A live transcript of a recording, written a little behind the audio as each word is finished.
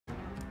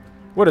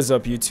What is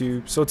up,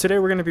 YouTube? So today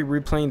we're going to be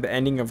replaying the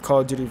ending of Call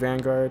of Duty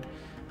Vanguard.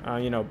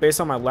 You know, based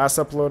on my last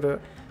upload,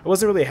 I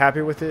wasn't really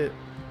happy with it.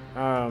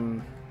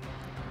 You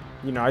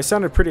know, I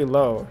sounded pretty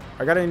low.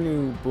 I got a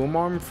new boom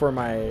arm for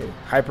my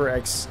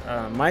HyperX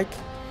mic,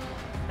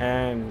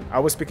 and I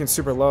was speaking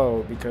super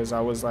low because I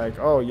was like,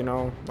 oh, you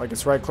know, like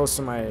it's right close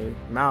to my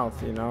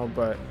mouth, you know,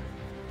 but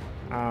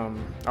I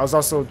was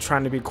also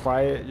trying to be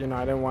quiet. You know,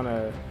 I didn't want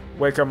to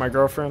wake up my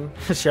girlfriend.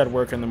 She had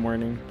work in the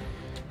morning.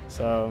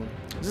 So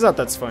I just thought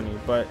that's funny.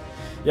 But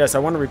yes, I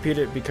want to repeat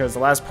it because the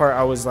last part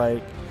I was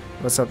like,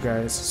 what's up,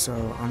 guys? So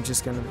I'm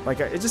just gonna,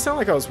 like, it just sounded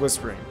like I was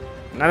whispering,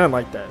 and I didn't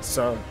like that.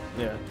 So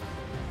yeah,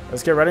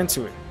 let's get right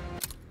into it.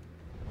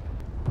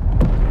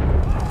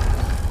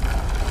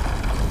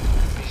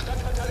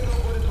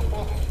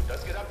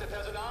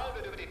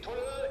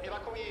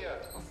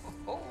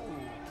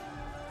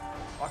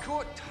 I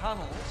caught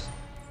tunnels.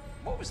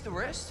 What was the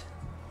rest?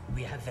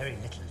 We have very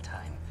little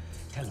time.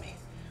 Tell me,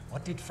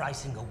 what did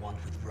Freisinger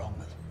want with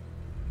Rommel?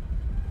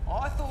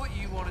 I thought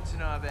you wanted to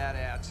know about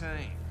our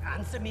team.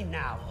 Answer me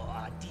now or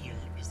our deal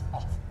is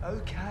off.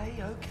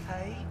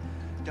 Okay.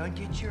 Don't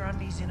get your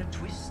undies in a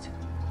twist.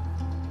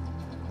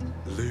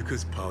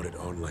 Lucas piled it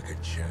on like a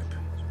champ.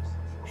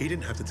 He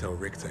didn't have to tell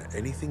Richter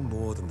anything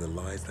more than the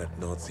lies that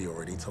Nazi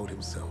already told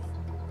himself.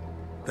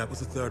 That was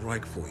the Third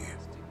Reich for you.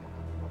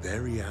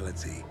 Their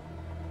reality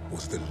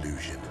was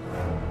delusion.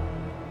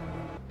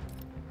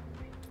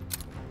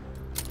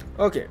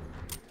 Okay.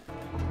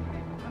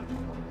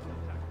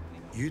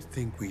 You'd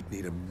think we'd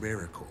need a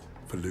miracle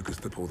for Lucas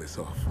to pull this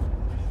off.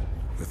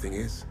 The thing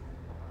is,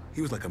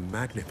 he was like a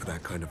magnet for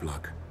that kind of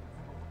luck.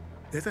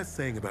 There's that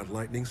saying about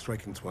lightning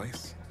striking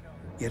twice.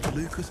 Yet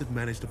Lucas had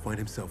managed to find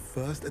himself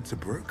first at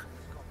Tobruk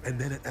and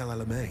then at El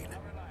Alamein.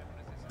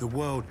 The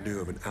world knew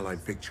of an Allied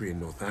victory in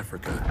North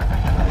Africa.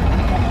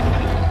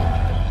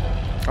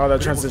 Oh,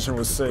 that transition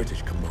was sick.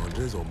 British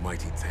commanders or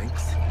mighty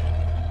tanks.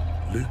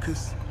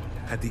 Lucas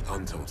had the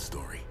untold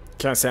story.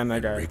 Can't stand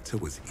that guy. Richter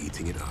was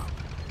eating it up.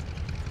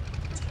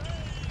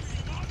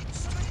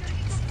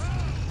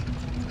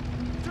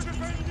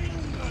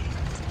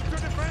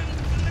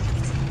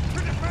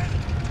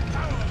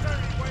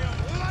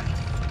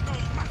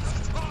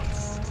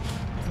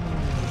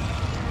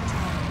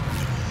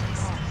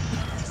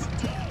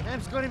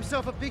 Ham's got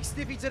himself a big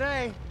stiffy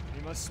today.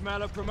 He must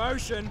smell a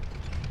promotion.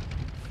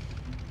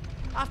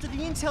 After the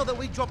intel that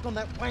we dropped on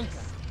that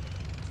wanker,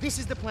 this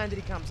is the plan that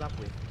he comes up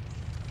with.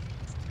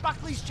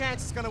 Buckley's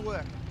chance is gonna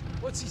work.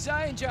 What's he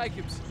saying,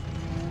 Jacobs?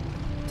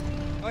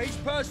 Oh, he's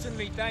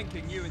personally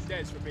thanking you and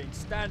Des for being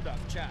stand-up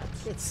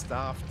chaps. Get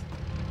stuffed.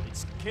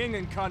 It's king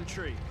and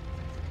country.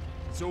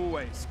 It's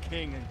always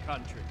king and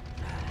country.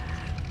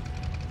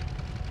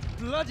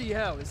 Bloody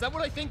hell, is that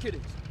what I think it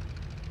is?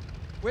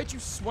 Where'd you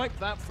swipe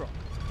that from?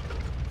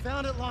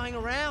 Found it lying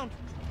around.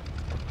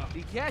 If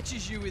he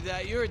catches you with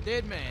that, you're a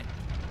dead man.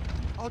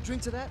 I'll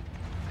drink to that.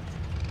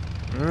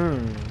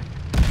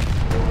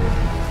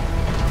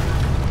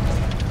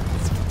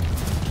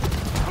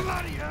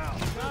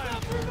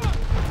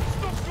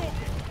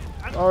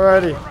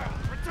 Alrighty.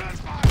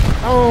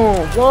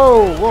 Oh,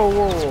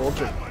 whoa.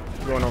 Okay,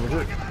 going over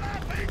here.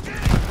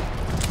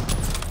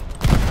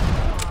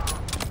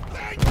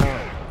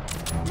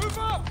 Move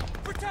up!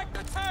 Protect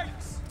the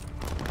tanks!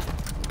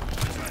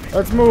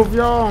 Let's move,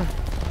 y'all.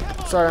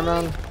 Sorry,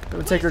 man.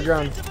 Gonna take your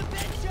gun.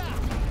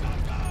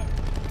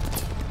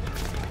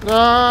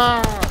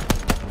 Ah!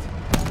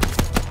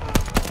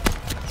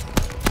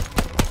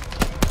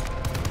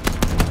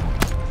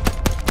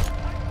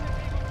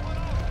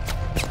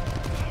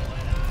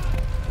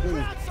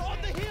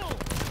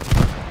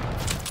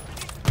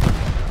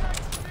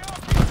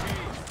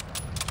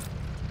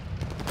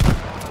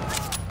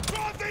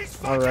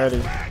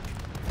 Alrighty.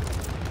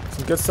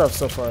 Some good stuff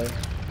so far.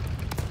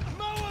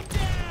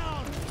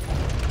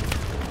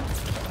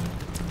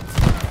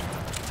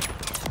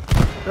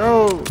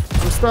 Yo,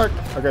 we're stuck.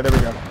 Okay, there we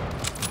go.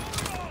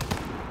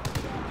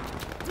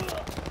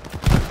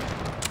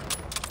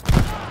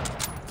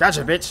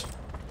 Gotcha, bitch.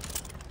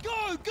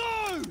 Go!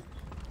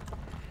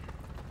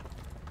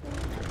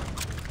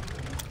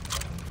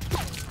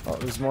 Oh,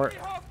 there's more.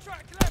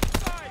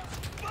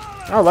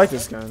 I don't like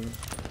this gun.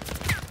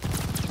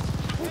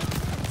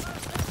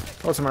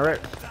 Oh, to my right.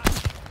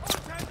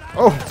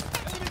 Oh!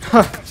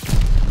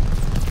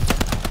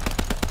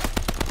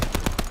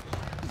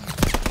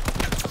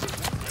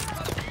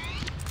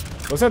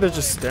 Looks like they're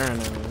just staring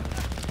at me.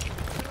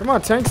 Come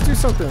on, tanks, do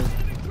something.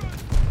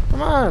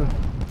 Come on.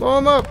 Blow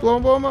them up. Blow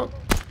them up.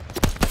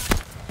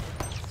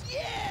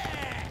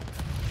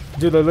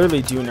 Dude, they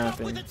literally do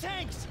nothing.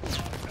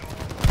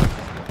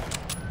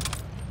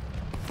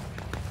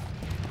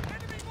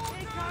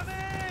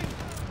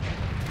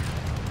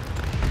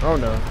 Oh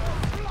no.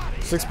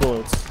 6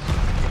 bullets.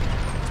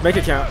 Let's make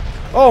it count.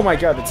 Oh my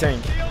god, the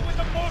tank.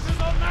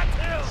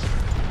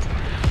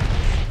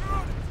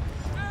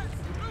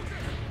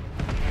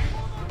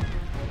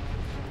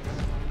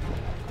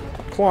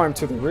 Climb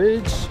to the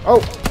ridge.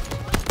 Oh!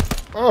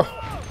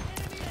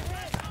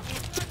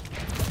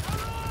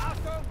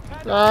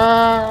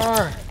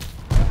 Ah!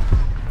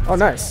 Oh,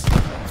 nice.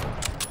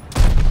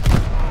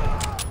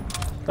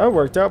 That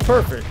worked out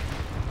perfect.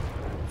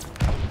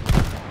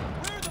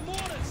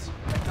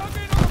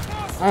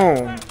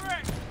 Oh.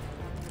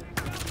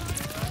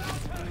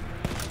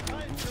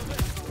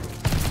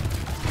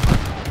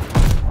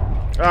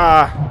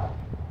 Ah.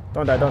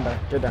 Don't die, don't die.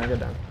 Get down, get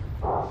down.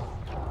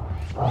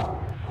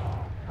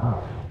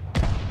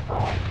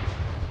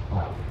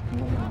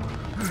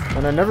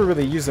 And I never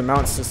really used the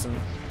mount system.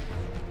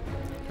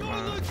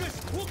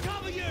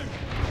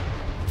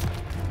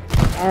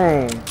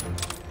 Oh.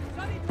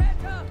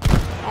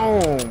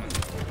 Oh.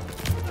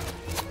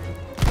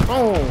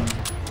 Oh.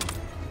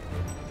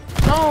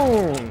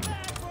 Oh.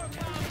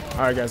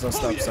 Alright guys, I'll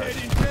stop. Sorry.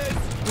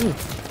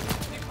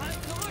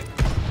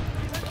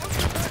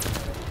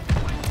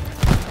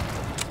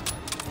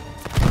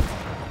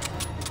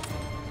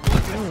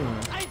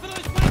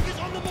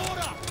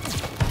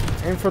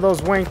 Aim for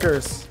those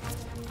wankers.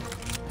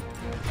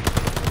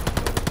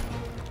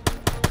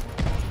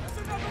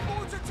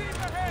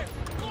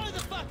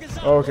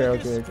 Okay,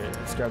 okay, okay.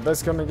 Let's grab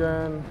this gun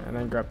again, and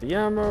then grab the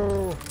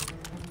ammo.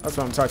 That's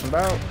what I'm talking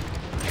about.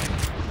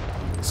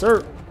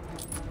 Sir.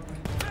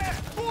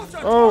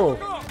 Oh.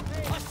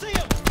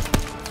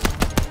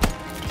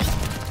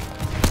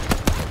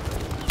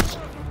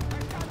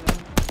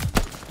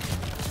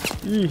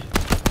 Eee.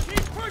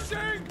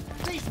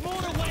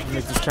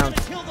 Make this count.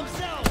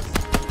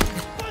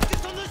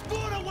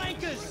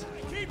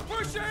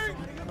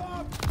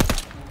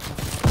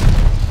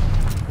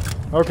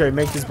 Okay,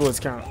 make these bullets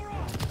count.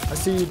 I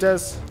see you, Des.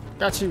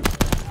 Got you.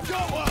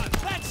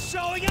 That's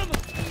showing him.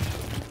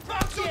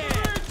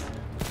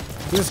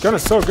 This gun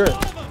is so good.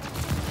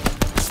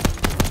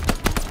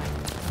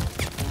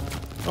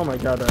 Oh my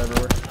god, they're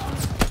everywhere.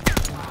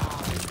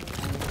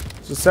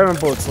 So 7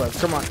 bullets left.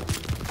 Come on.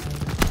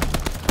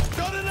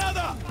 Got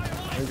another.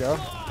 There you go.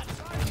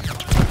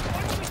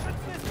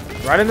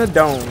 Right in the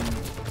dome.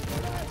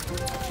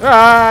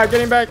 Ah,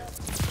 getting back.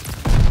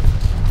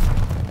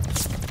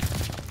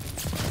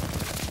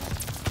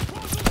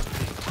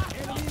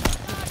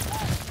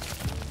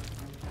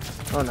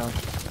 Oh no.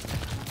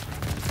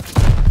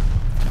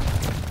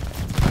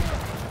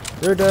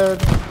 You're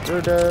dead.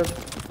 You're dead.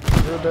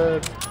 You're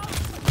dead.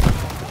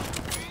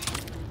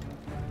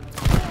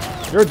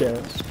 You're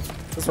dead.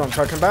 That's what I'm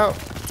talking about.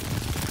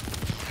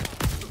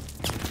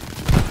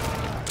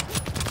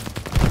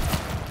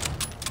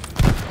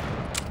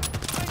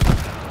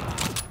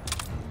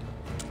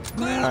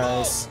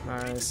 Nice,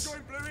 nice.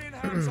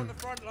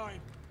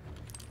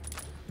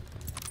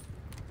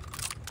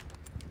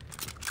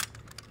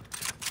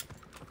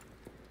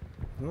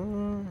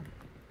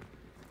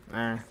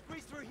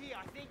 Squeeze through here,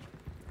 I think.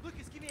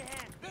 Lucas, give me a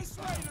hand. This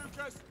way,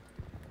 Lucas.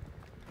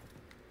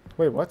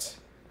 Wait, what?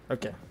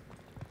 Okay,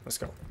 let's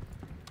go.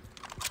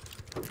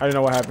 I don't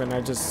know what happened.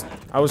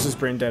 I was just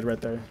brain dead right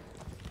there.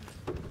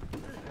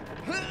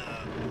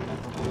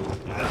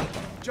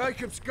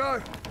 Jacobs,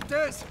 go.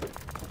 Des.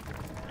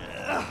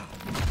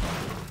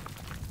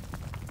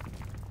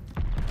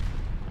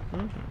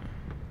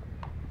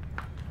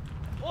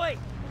 Oi!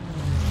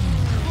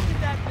 Look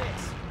at that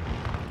mess.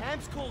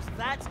 Hams calls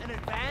that an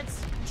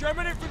advance?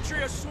 German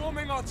infantry are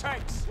swarming our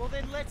tanks. Well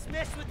then let's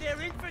mess with their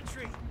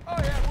infantry. Oh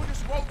yeah, we'll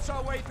just waltz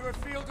our way through a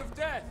field of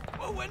death.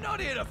 Well, we're not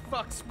here to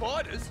fuck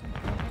spiders.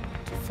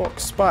 Fuck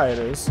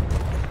spiders.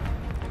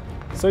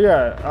 So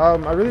yeah,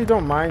 I really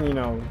don't mind, you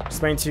know,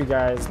 explaining to you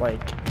guys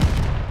like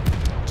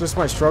just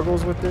my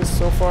struggles with this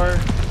so far,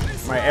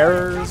 my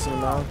errors, you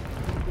know.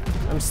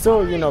 I'm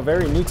still, you know,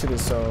 very new to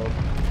this, so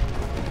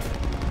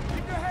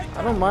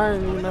I don't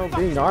mind, you know,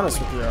 being honest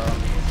with y'all.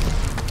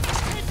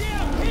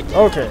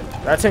 Okay,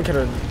 that tank could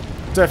have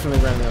definitely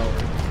ran me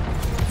over.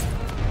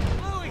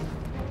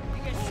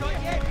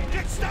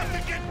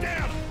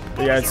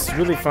 But yeah, it's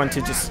really fun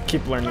to just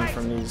keep learning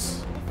from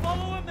these.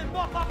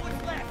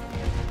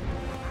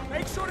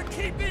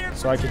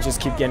 So I could just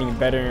keep getting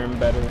better and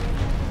better.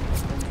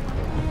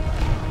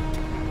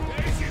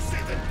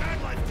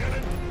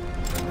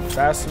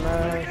 Fast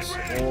max,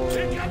 or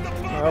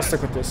no, I'll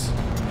stick with this.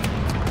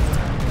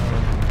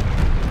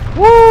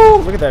 Woo!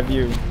 Look at that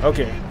view.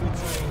 Okay.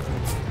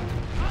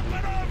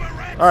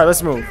 All right,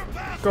 let's move.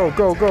 Go,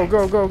 go, go,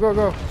 go, go, go,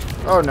 go.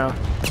 Oh no.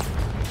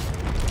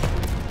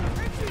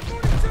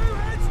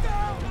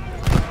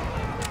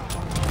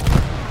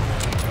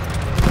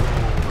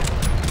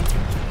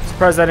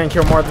 Surprised I didn't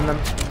kill more than them.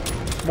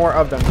 More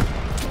of them,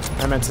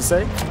 I meant to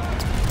say.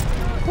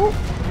 Woo.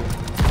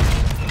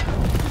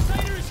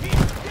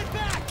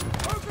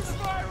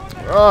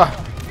 Ugh.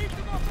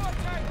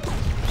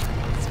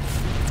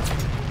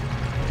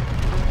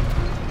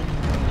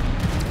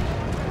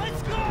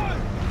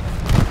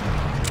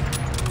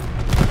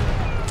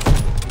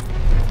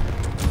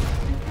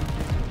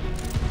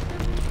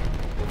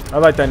 I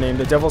like that name,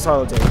 the Devil's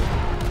Holiday.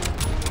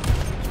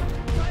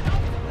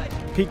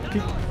 Peek,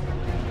 peek.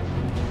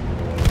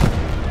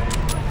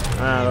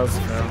 Ah, that was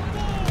a fail.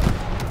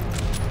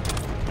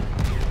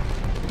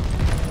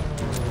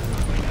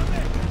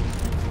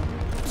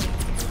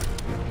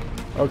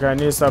 Okay, I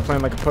need to stop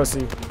playing like a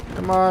pussy.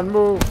 Come on,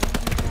 move.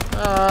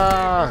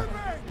 Ah!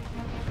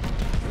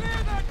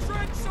 Clear that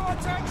trench so our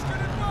tanks can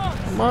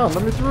advance! Come on,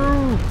 let me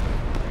through!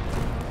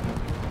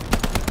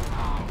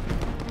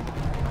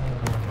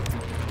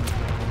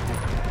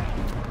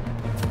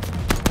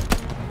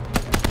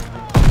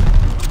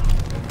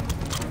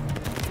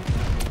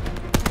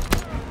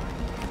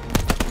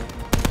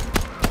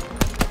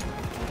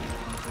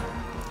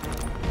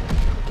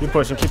 Keep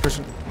pushing, keep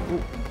pushing.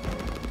 Ooh.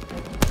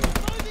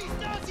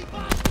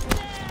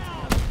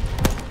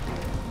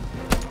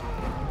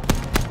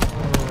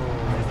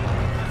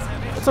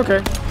 It's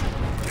okay.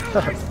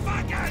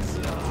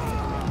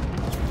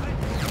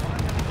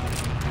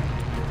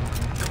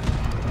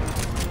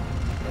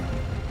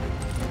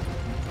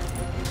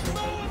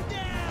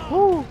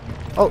 Woo.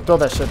 Oh, throw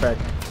that shit back.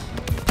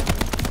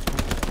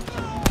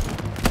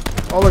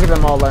 Oh, look at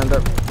them all lined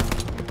up.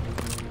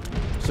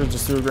 Should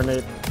just do a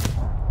grenade.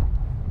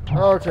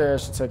 Okay, I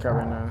should take out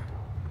right now.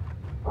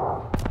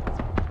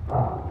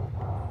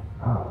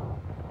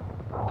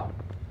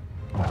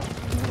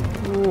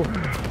 Ooh.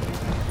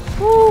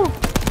 Woo.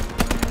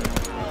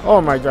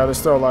 Oh my god, there's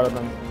still a lot of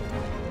them.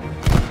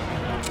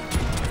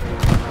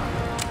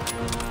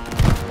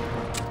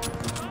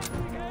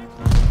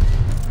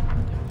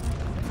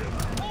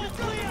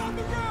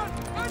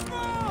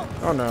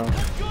 Oh no.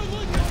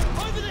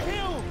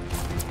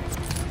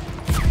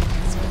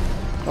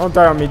 Don't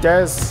die on me,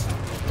 Des.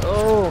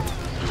 Oh.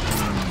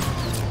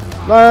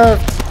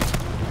 Left.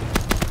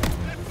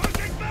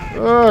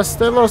 Oh,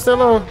 stay low, stay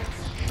low.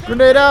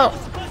 Grenade out.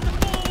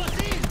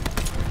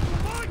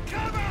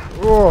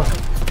 Oh.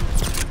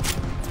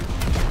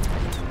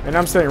 And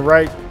I'm staying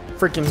right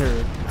freaking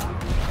here.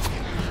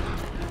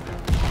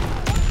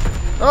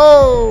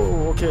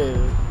 Oh, okay.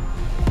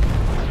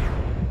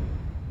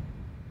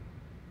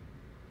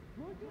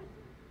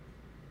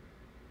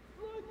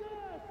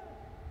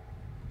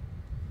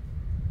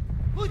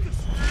 Lucas!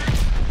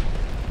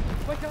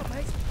 Wake up,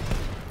 mate.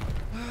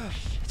 Oh,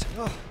 shit.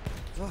 Oh.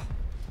 Come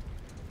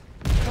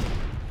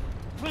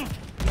on.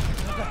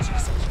 I got you.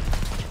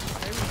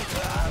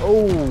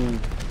 Oh.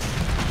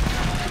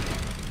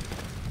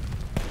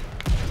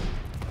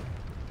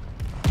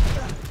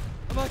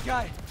 I'm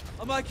okay.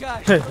 I'm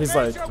okay. He's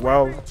like,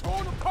 well.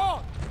 Torn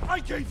apart. I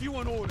gave you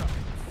an order.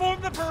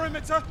 Form the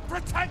perimeter,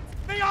 protect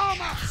the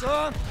armor!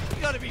 Son,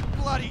 you gotta be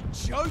bloody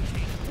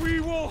joking. We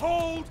will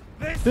hold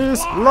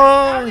This Our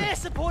line. air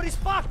support is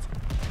fucked.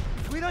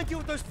 If we don't deal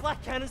with those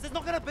flak cannons, there's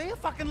not gonna be a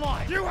fucking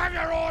line. You have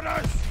your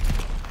orders!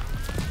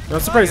 I'm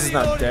surprised he's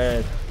not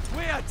dead.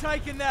 We are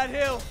taking that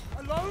hill.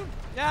 Alone?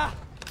 Yeah,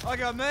 I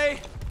got me,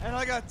 and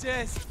I got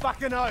Des.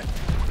 Fucking oath.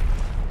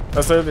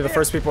 That's literally the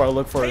first people I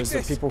look for Take is the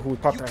this. people who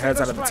pop You their clear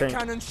heads out those of the flak tank.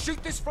 cannons,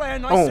 shoot this flare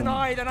nice Boom. and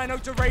high, then I know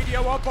to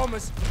radio our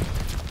bombers.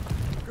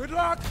 Good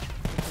luck.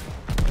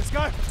 Let's go.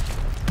 I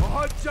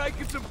hope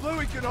Jacobs and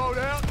Bluey can hold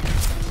out.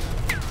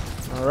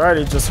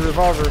 Alrighty, just a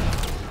revolver.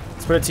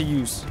 Let's put it to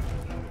use.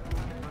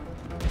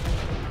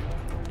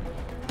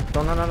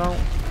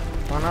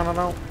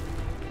 No.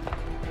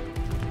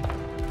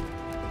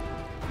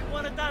 You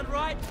want it done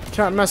right?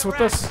 Can't mess with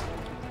this.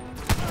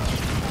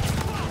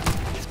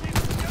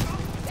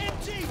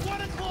 MG,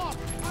 1 o'clock.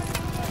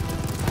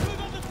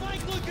 Move on the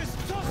flank, Lucas.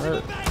 Toss him a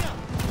Alright. banger.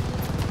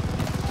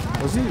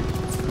 Was he?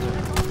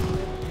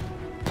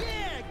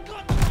 Yeah,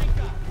 got the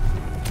flanker.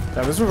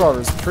 Yeah, this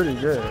revolver is pretty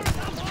good.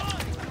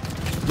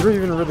 You don't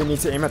even really need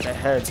to aim at the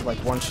head to like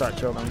one shot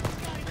kill them.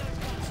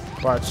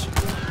 Watch.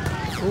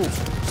 Ooh,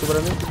 see what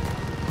I mean?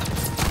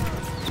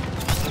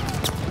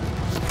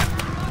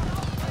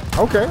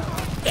 Okay.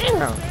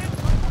 Damn.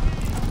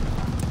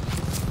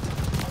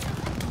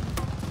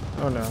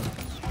 Oh no.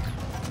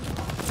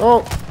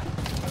 Oh.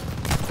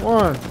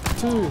 1,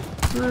 2,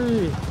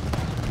 3,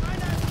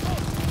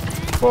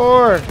 4.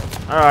 Oh,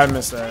 I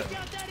missed that.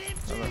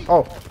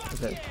 Oh,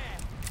 okay.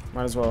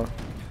 Might as well.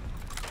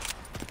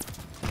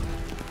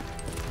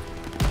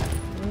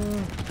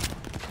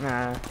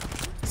 Nah.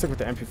 Stick with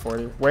the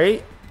MP40.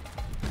 Wait.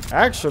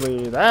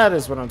 Actually, that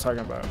is what I'm talking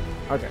about.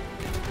 Okay.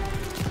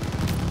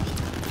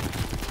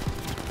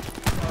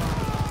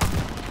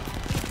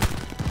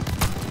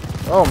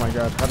 Oh my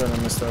god, how did I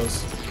miss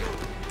those?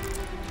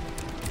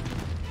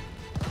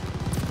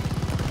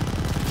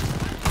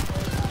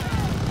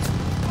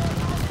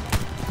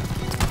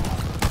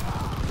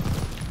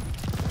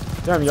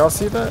 Damn, y'all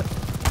see that?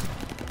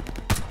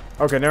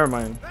 Okay, never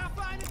mind.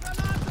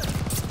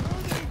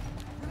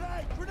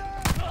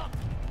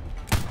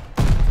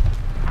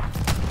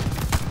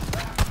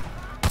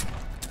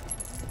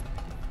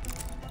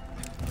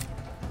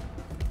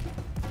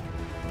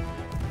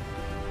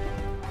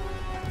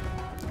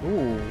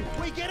 Ooh.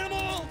 We get them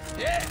all.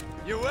 Yeah,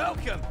 you're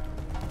welcome.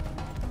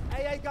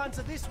 AA guns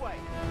are this way.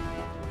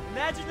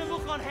 Imagine the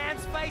look on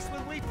Ham's face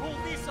when we pull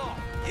this off.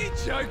 You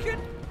joking?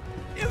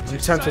 You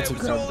just tempted say to it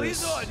was grab all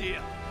this. his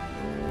idea.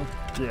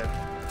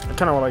 Yeah. I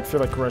kind of like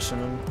feel like rushing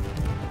in.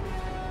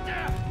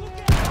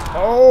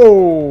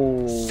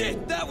 Oh!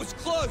 Shit, that was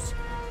close.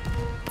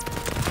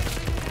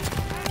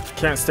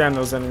 Can't stand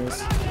those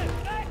enemies.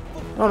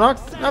 Oh,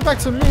 not back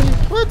to me.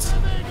 What?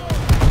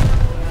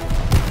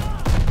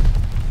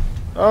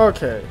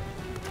 Okay.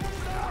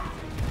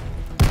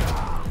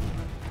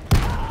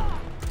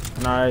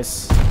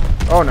 Nice.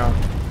 Oh no.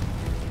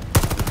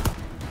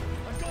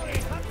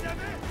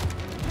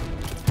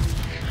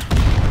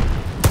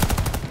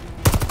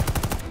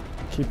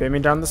 Keep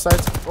aiming down the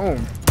sides.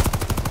 Boom.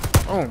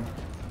 Boom.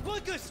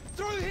 Lucas,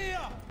 through here.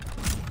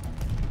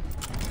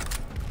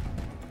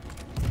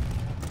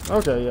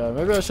 Okay, yeah.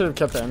 Maybe I should have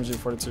kept the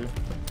MG42.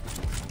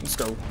 Let's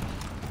go.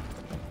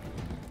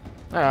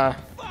 Ah.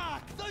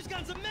 Fuck, those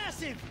guns are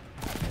massive.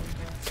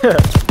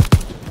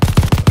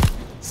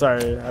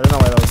 Sorry, I don't know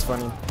why that was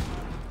funny.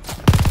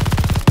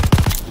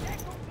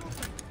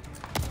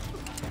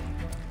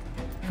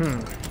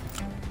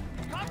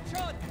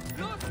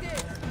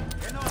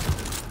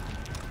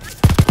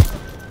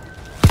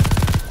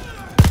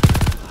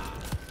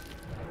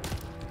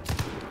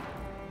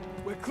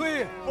 We're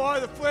clear. Fire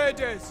the flare,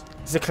 Des.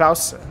 Is it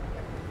Klaus?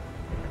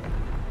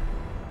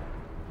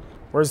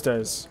 Where's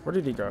Des? Where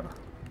did he go?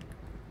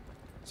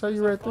 Is that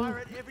you right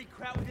there?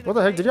 What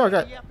the heck? Did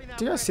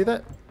you guys see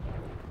that?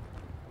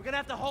 We're gonna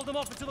have to hold them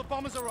off until the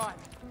bombers arrive.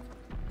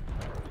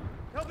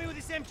 Help me with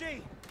this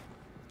MG.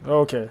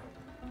 Okay.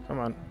 Come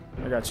on.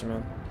 I got you,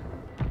 man.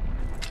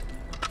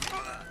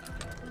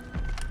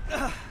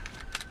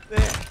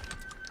 There.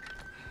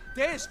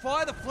 Des,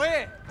 fire the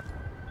flare.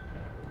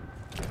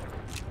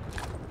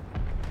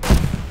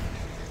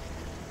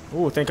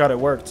 Ooh, thank God it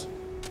worked.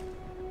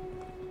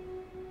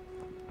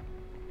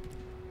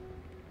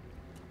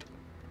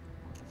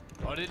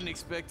 I didn't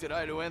expect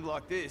today to end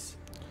like this.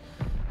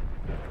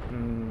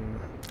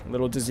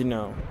 Little does he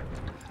know.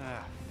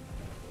 Ah,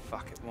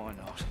 fuck it, why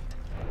not?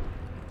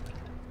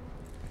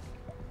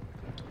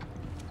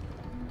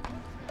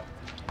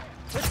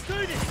 Let's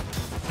do this.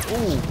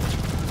 Ooh.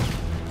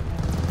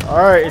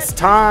 Alright, it's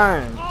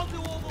time. I'll do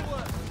all the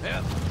work.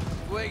 Yep.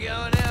 We're going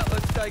out.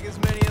 Let's take as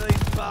many of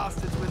these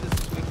bastards with us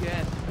as we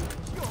can.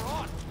 You're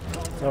on.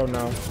 Oh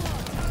no.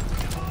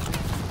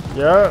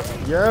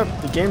 Yep,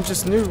 the game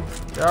just knew.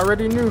 They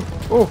already knew.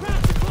 Oh.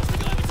 Crowds are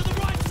crossing over to the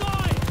right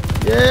side.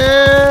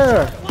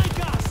 Yeah. Flank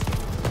us.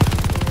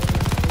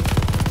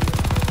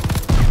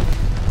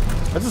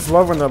 I just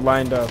love when they're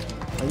lined up.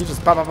 Like you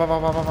just pop, pop, pop,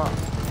 pop, pop, pop, pop.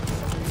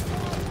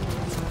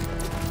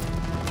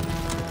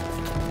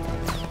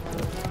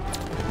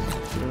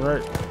 You're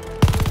right.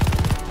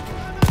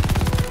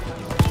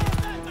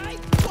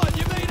 What,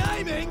 you mean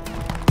aiming?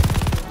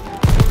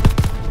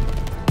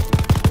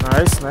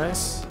 Nice,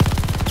 nice.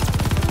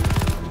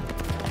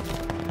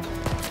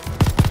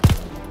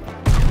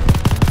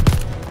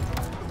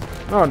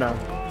 Oh no.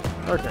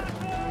 Okay.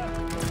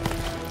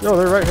 Yo,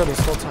 they're right here this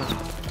whole time.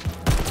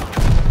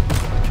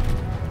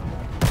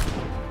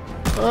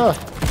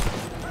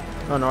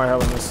 Oh no, I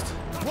haven't missed.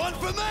 One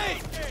for me!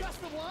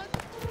 Just the one.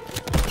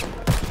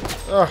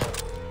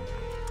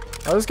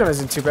 Oh, this gun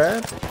isn't too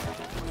bad.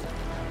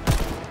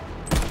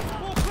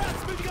 More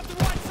crowds moving up the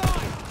right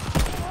side.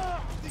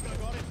 I think I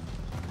got it.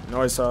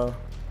 No, I saw. You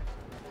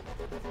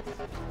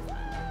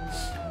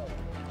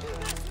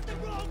messed with the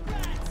wrong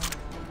rats.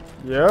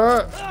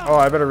 Yeah. Oh,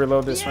 I better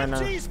reload this right now.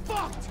 The MG's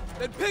fucked.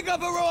 Then pick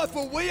up a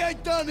rifle. We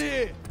ain't done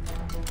here.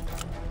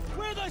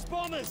 Where are those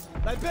bombers?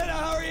 They better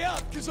hurry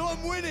up, because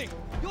I'm winning.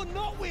 You're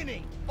not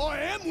winning. I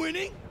am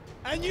winning.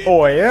 And you...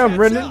 Oh, I am Catch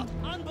winning. up.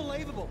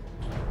 Unbelievable.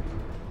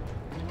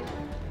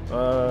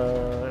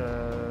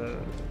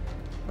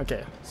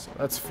 Okay, so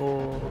that's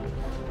full.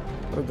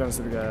 What guns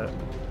do we got?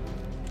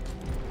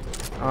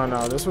 Oh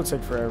no, this would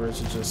take forever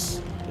to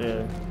just,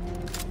 yeah.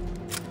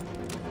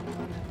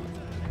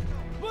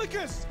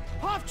 Lucas,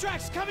 half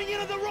tracks coming in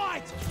on the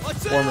right. I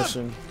see War him.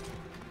 mission.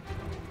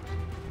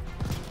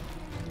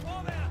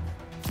 Bomb out.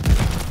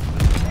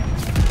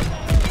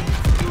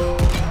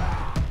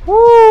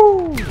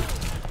 Woo!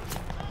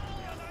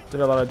 Did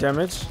a lot of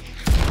damage.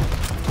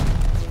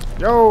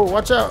 Yo,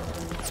 watch out!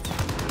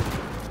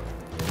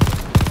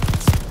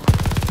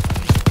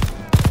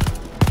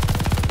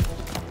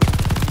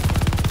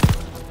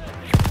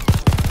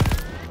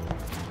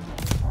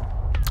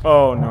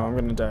 Oh no, I'm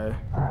gonna die.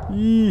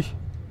 Yee.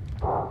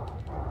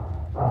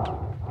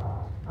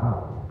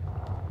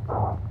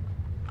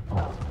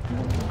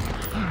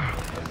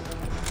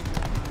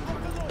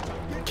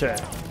 Okay.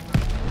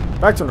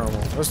 Back to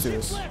normal. Let's do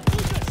this. Left,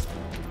 Lucas.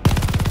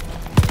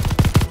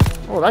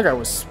 Oh, that guy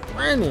was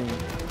sprinting.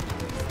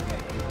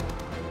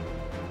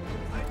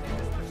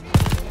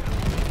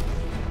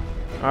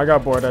 I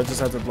got bored. I just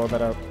had to blow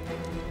that up.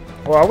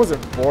 Well, I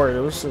wasn't bored.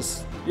 It was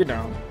just, you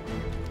know,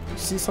 you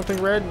see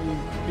something red,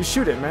 you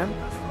shoot it, man.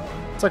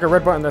 It's like a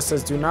red button that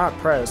says "Do not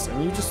press,"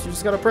 and you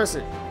just gotta press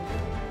it.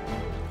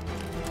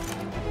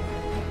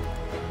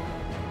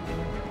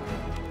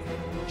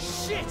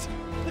 Shit!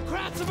 The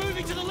crowds are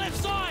moving to the left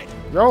side.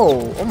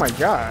 Yo, oh my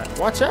God,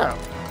 watch out!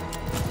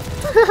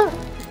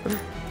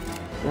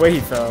 The way he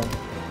fell.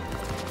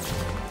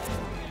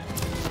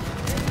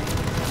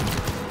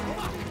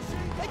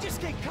 They just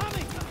keep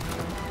coming.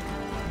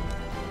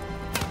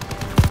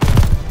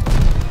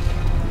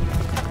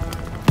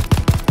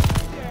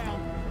 Down.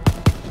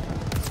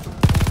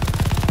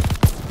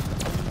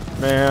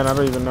 Man, I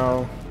don't even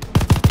know.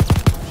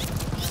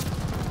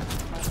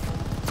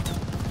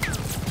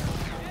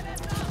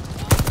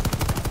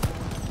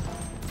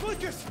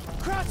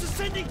 Guards are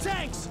sending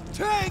tanks!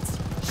 Tanks?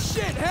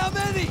 Shit, how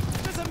many?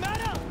 Doesn't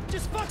matter!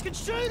 Just fucking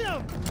shoot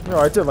them! Yo,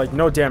 I did like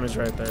no damage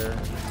right there.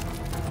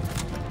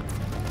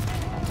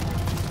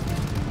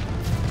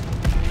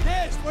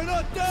 Yes, we're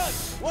not done.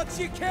 What's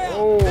your count?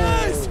 Oh.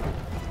 Des!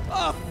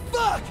 Oh,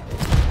 fuck!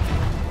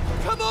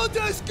 Come on,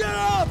 Des, get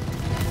up!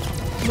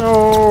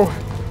 No,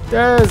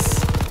 Des.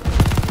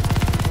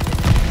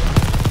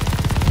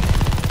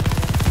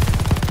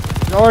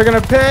 Y'all are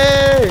gonna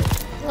pay.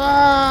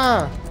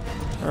 Ah.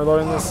 Are we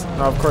loading this?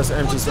 No, of course,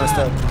 MG's messed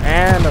up.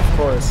 And of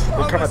course,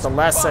 they come at the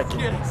last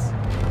second. Yes.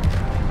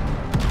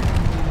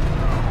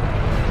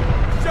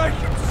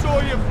 Jacob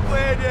saw your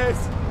flare, Des.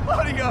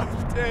 Bloody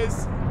oath, Des.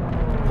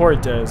 Poor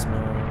Des,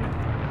 man.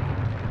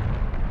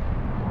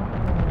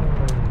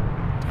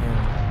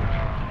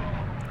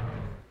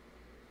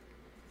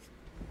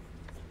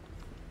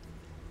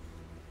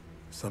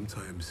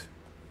 Sometimes,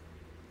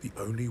 the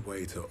only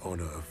way to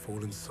honor a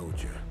fallen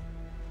soldier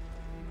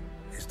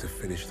is to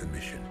finish the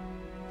mission.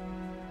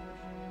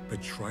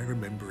 But try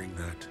remembering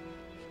that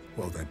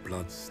while that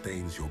blood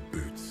stains your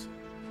boots.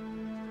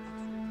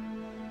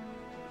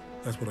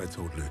 That's what I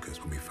told Lucas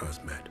when we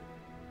first met.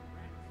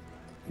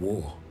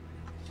 War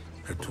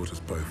had taught us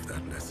both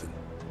that lesson.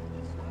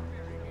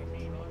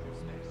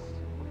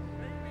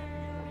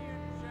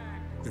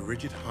 The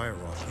rigid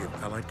hierarchy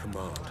of Allied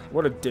command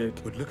What a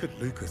dick. would look at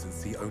Lucas and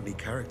see only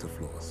character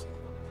flaws.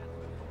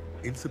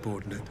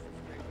 Insubordinate,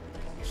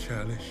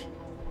 churlish,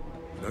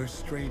 no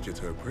stranger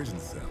to a prison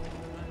cell.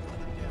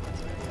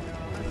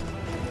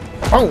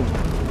 Boom.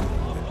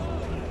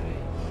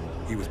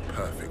 He was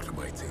perfect for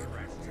my team.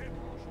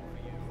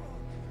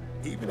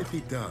 Even if he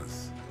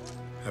does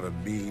have a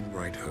mean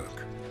right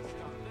hook.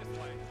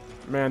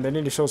 Man, they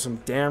need to show some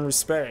damn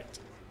respect.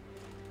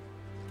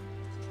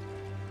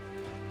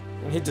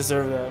 And he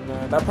deserved that,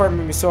 man. That part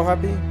made me so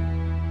happy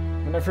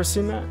when I first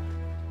seen that.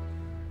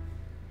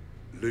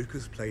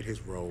 Lucas played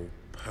his role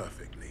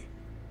perfectly.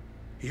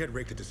 He had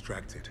Richter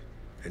distracted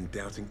and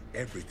doubting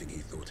everything he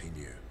thought he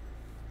knew.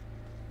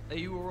 Are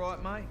you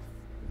alright, mate?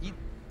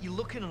 You're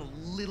looking a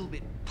little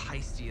bit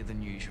pastier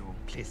than usual.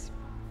 Please.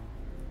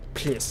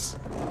 Please.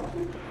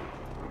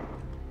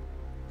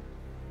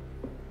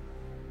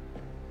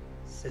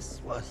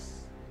 This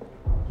was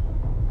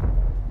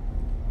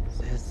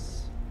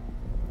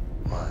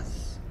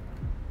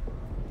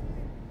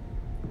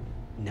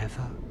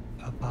never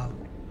about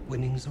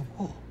winning the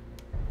war.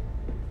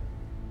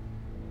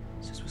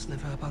 This was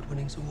never about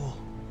winning the war.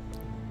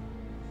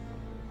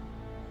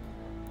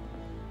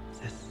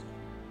 This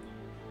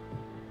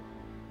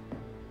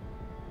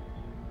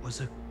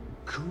was a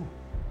coup.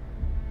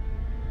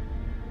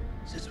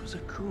 This was a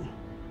coup.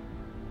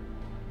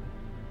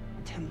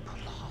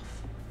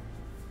 Tempelhof.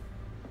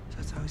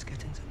 That's how he's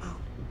getting them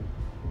out.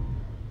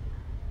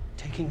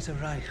 Taking the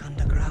Reich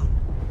underground.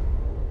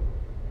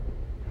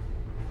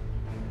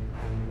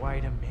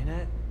 Wait a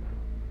minute.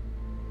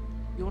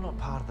 You're not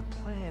part of the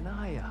plan,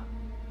 are you?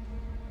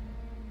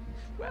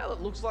 Well,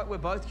 it looks like we're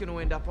both going to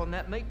end up on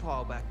that meat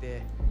pile back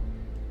there.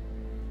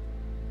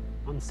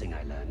 One thing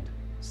I learned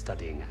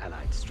studying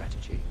Allied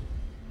strategy: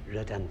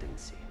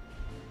 redundancy.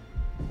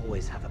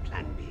 Always have a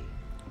plan B.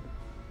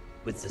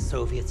 With the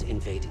Soviets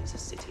invading the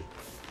city,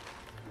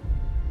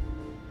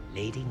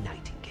 Lady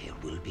Nightingale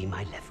will be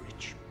my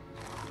leverage.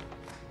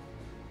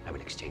 I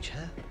will exchange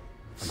her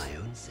for my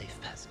own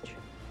safe passage.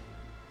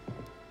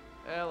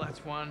 Well,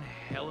 that's one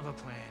hell of a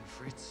plan,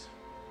 Fritz.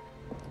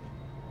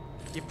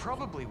 You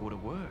probably would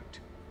have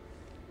worked.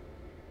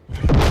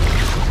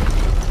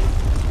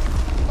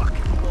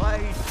 Fucking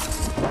blade.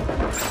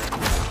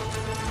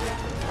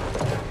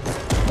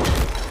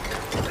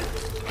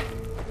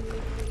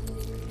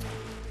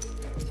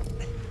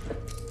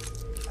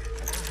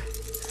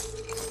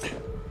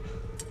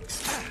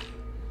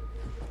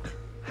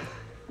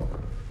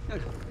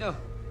 No,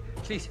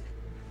 please.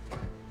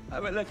 I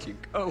will let you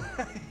go.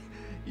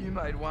 You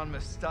made one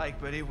mistake,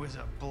 but it was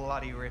a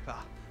bloody ripper.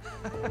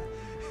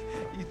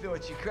 You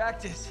thought you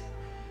cracked us.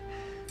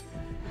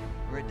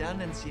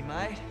 Redundancy,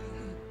 mate.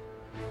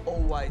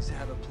 Always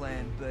have a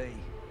plan B.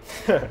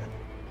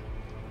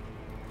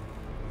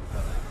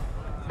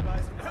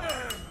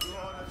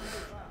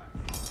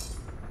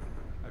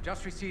 I've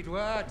just received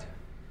word.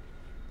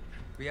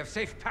 We have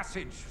safe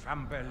passage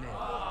from Berlin.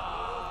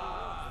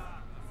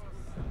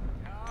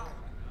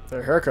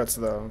 Their haircuts,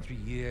 though. 3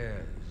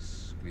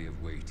 years we have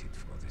waited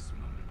for this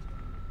moment.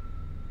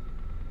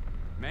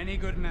 Many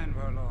good men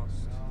were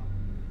lost.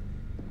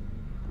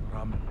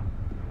 Rommel,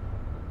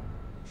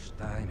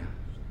 Steiner,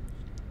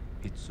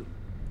 Hitzel.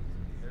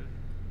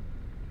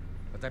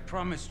 But I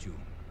promised you,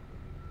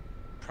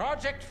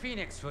 Project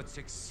Phoenix would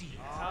succeed.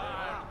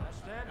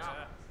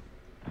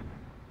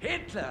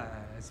 Hitler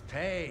has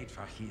paid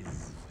for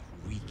his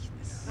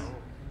weakness.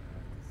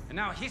 And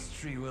now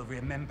history will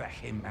remember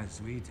him as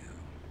we do.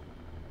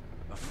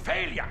 A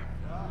failure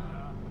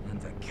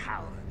and a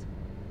coward.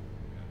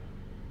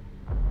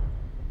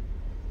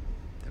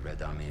 The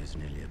Red Army is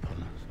nearly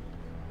upon us.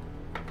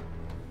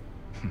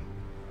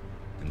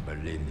 And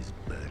Berlin is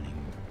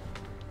burning.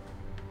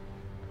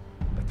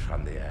 But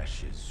from the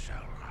ashes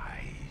shall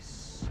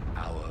rise.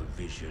 Our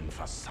vision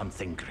for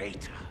something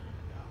greater.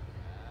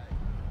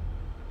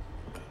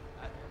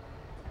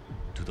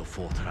 To the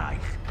Fourth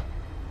Reich.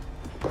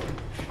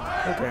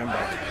 Okay, I'm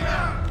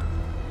back.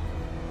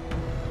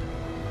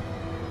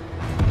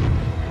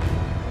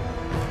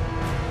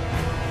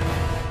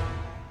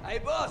 Hey,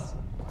 boss!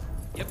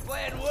 Your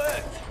plan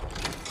worked!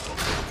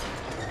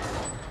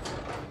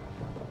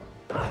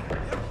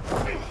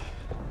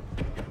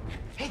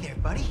 Hey there,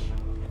 buddy.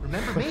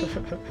 Remember me?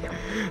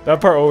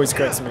 That part always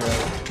cracks me up.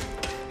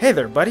 Hey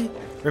there, buddy.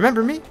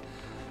 Remember me?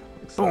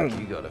 Looks Boom. like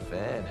you got a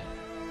fan.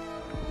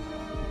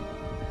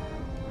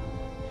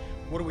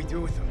 What do we do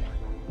with him?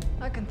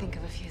 I can think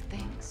of a few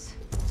things.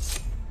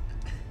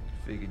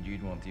 Figured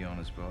you'd want the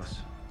honors, boss.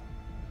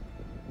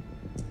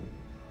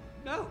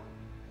 No!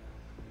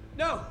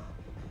 No!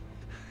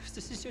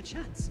 This is your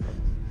chance.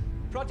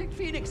 Project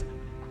Phoenix.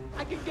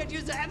 I can get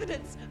you the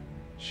evidence.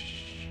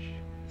 Shh.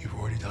 You've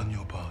already done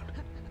your part.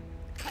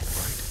 Right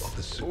of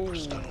the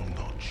suprasternal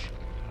notch.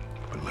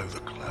 Below the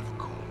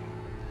clavicle.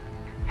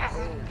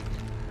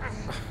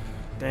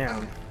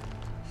 Damn.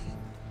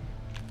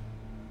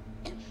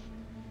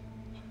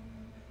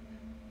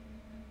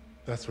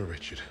 That's for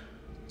Richard.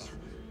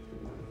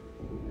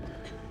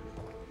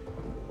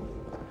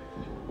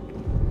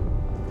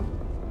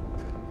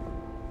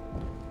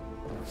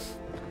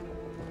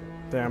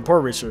 Damn, poor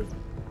Richard.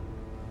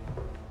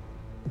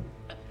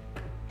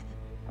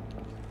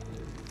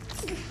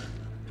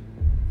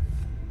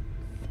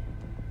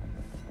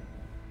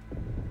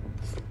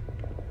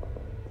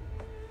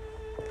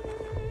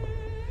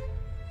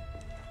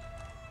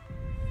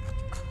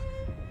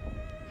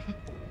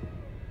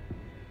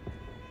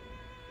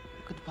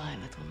 Goodbye,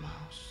 little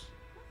mouse.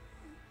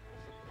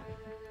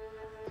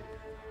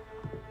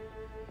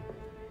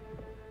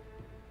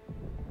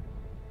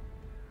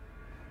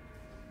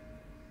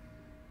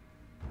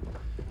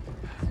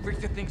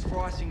 Richter thinks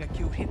Freisinger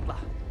killed Hitler.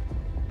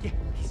 Yeah,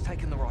 he's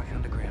taken the Reich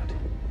underground.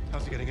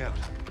 How's he getting out?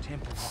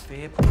 Tempelhof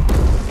Airport.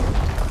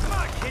 Come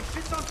on, kid.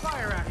 Shit's on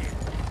fire out here.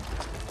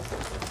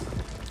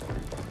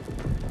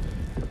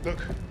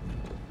 Look.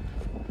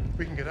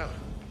 We can get out.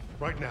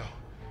 Right now.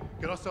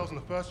 Get ourselves on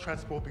the first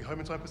transport, be home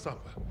in time for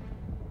supper.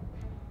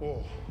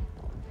 Or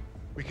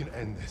we can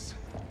end this.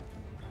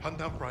 Hunt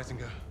down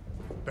Freisinger,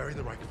 bury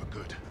the Reich for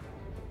good.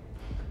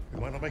 We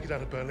might not make it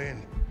out of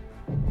Berlin,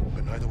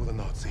 but neither will the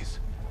Nazis.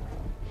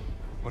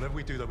 Whatever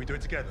we do, though, we do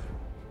it together.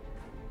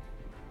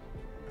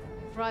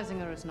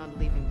 Freisinger is not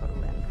leaving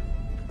Berlin.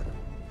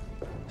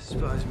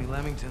 Suppose me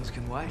Lamingtons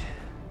can wait.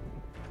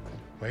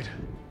 Wait.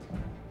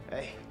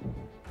 Hey,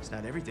 it's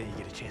not every day you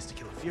get a chance to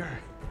kill a Fuhrer.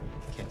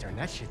 Can't turn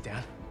that shit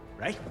down,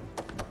 right?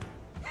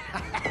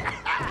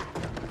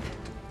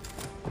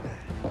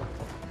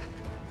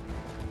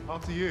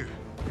 After you,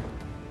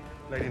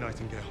 Lady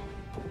Nightingale.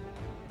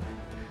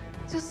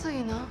 Just so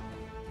you know,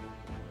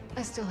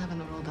 I still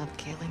haven't ruled out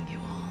killing you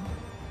all.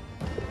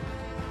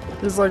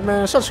 He's like,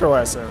 man, shut your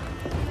ass up,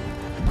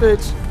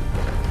 bitch.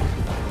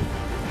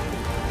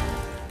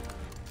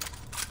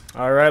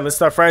 All right, let's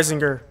start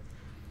Freisinger.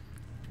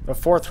 The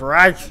Fourth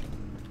Reich.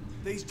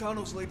 These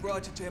tunnels lead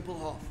right to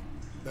Tempelhof.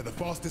 They're the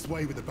fastest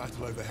way with the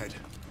battle overhead.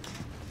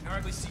 I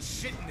hardly see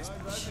shit in this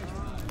bitch.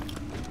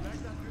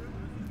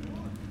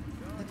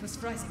 That was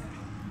Freisinger.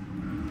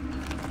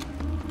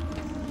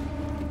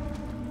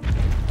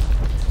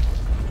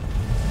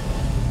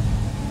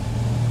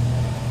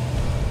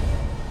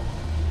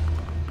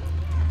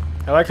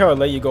 I like how it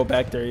let you go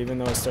back there, even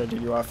though it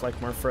started you off like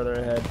more further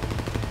ahead.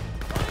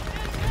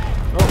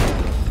 Oh.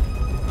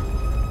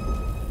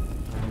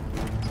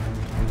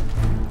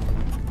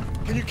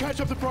 Can you catch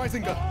up to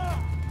Freisinger?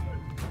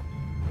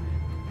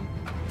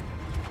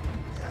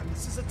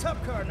 This is a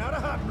tough car, not a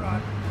hot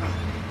rod.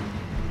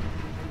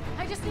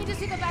 I just need to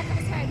see the back of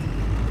his head.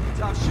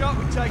 Tough shot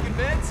with taking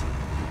bets.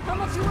 How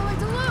much you willing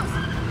to lose?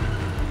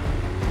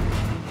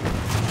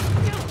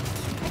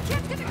 I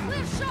can't get a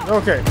clear shot.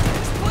 Okay.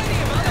 There's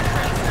plenty of other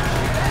friends.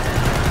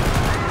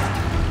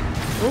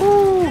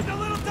 Ooh. Getting a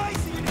little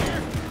dicey in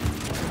here.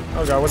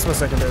 Oh god, what's my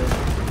secondary?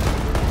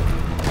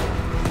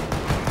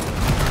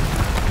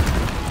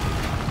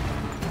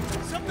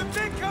 Something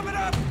big coming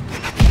up.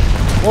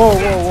 Whoa,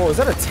 whoa, whoa! Is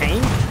that a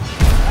tank?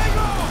 Hang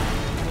on.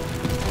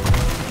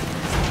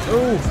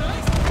 Ooh.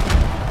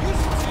 You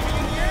should see me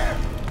in the air.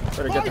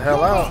 Better get the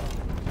hell out.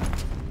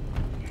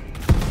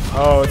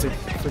 Oh, it's a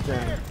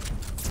freaking.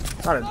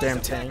 Not a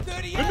damn tank.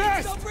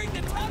 They'll bring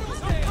the tunnels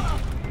down.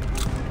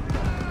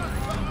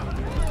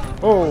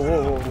 Whoa,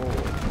 whoa, whoa, whoa.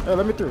 Hey,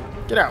 let me through.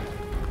 Get out.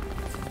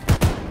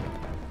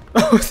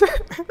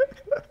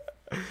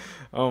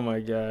 Oh my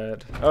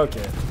god.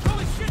 Okay.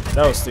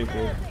 That was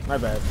stupid. My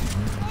bad.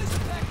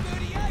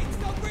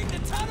 They'll bring the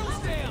tunnels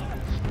down.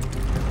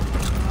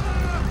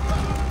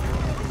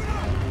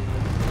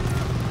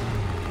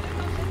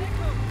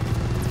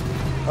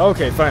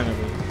 Okay, finally.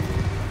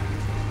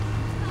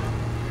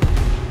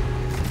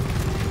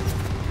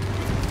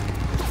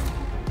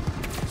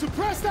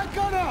 Suppress that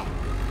gunner!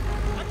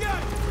 I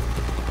got it.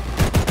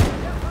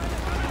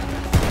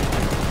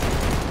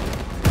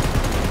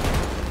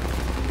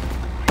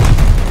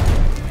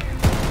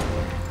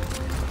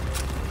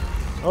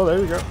 Oh, there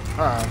you go.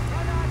 Ah.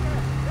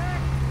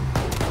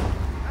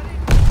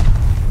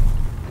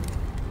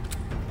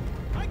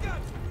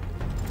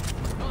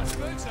 Nice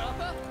moves,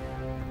 Arthur.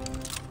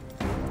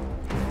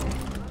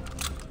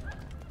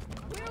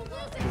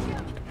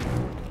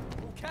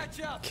 We'll catch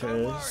up.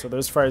 Okay, so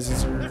there's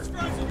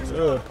Freisinger.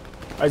 Ugh,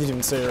 I didn't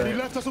even say it He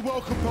right. left us a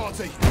welcome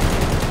party.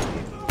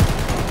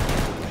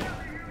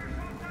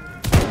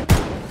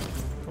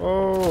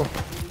 Oh.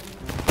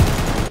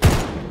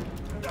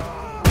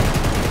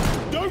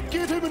 Don't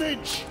give him an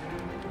inch.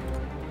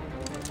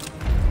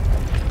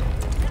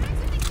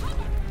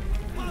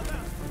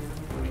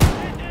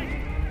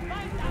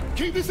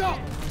 Keep this up.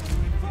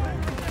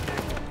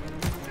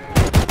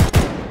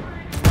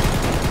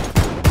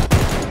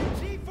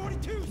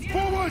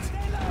 Forward.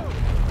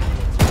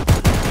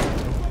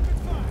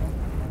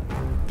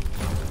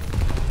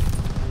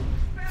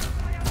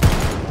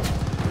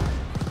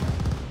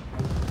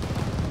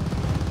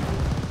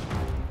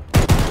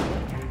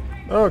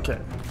 Okay.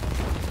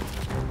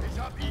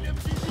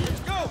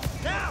 Go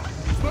now.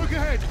 Smoke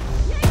ahead.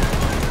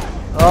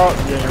 Oh,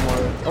 yeah, you're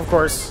more. Of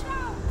course.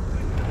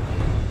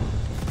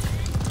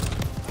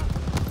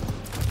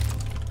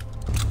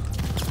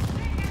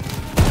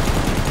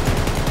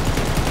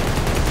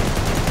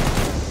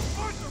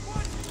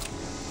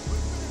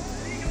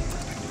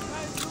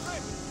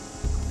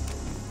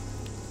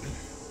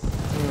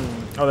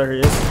 Oh, there he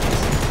is.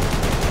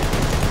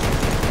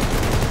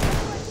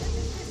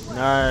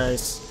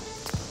 Nice.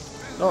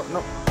 Oh,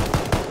 no.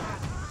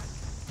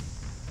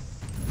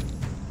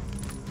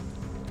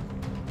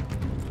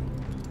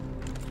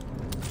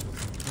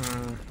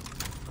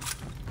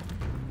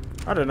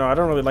 I don't know. I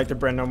don't really like the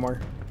brand no more.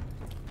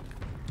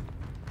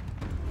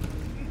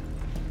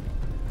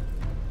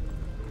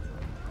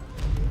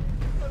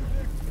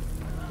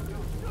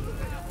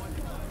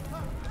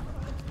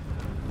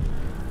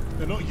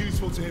 They're not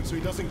useful to him, so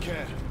he doesn't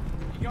care.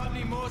 You got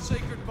any more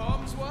secret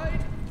bombs,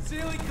 Wade?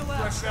 Ceiling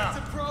collapse. That's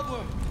a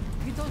problem.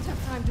 We don't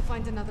have time to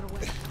find another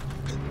way.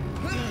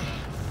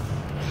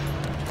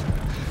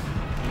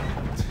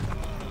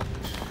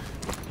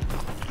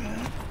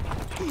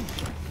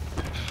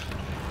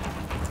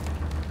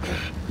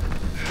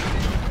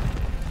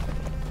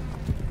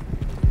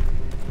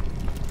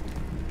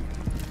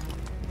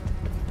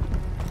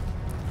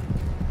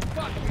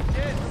 Fuck, we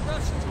dead. The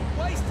Russians are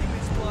wasting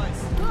this place.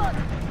 Good.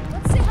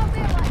 Let's see how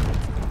they like it.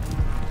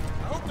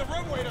 I hope the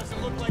runway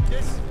doesn't look like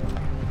this.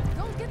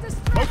 Don't get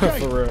distracted. Okay,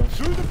 For real.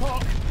 through the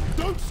park.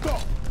 Don't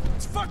stop.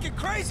 It's fucking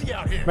crazy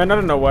out here. Man, I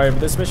don't know why, but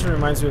this mission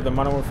reminds me of the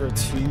Modern Warfare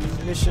 2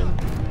 mission.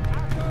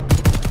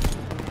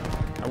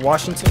 At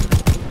Washington,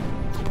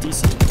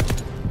 DC.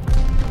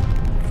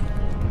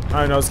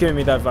 I don't know, it's giving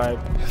me that vibe.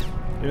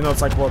 Even though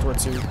it's like World War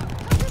II.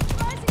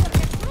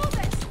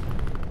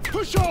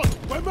 Push on.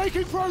 We're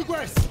making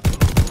progress.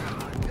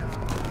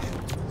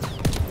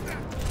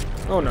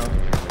 Oh no.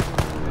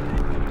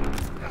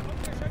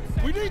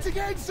 We need to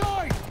get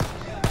inside.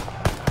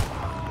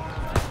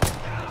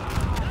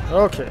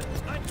 Okay.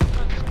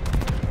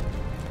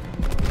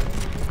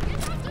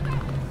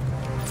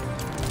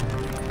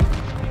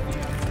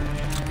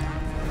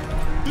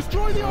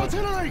 Destroy the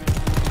artillery.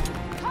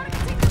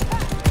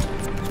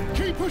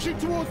 Keep pushing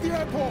towards the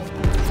airport.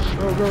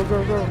 Go, go,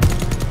 go, go.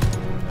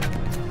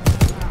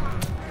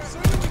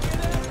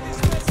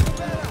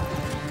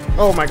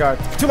 Oh my god.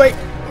 Too late.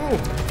 Ooh.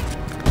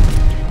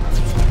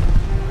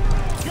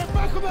 Get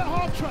back on that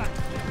hard track.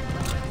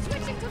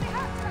 Switching to the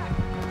hard track.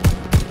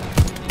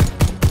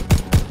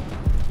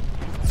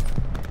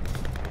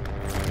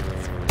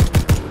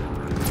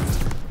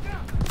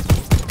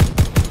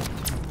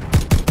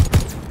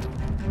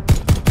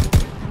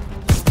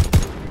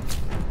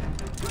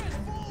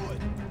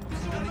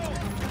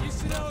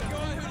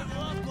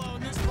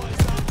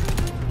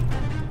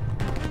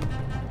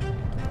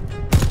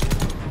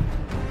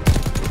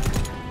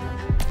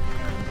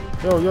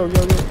 Yo, yo,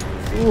 yo, yo.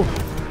 Ooh.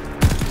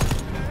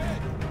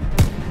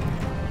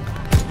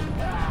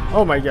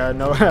 Oh my god,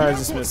 no. I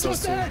just missed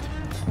those two. Yeah,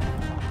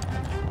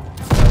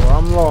 well,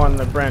 I'm low on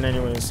the brand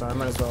anyway, so I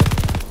might as well.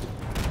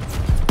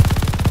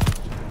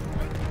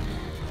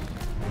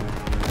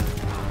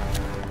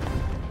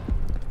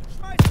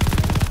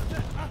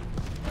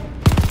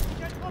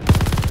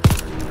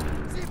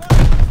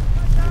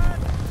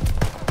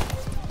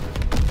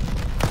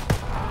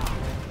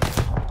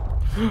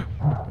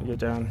 Get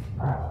down.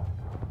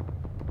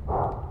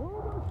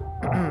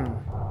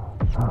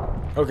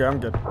 Okay, I'm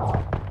good.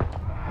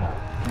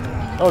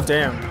 Oh,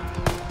 damn.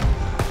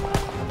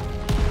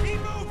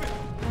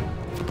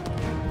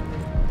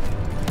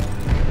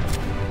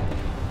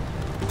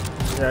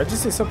 Yeah, I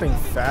just need something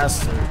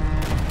faster.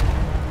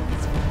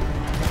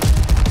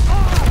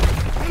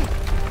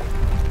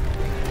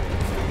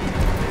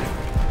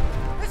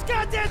 This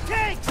goddamn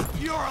tank!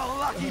 You're a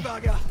lucky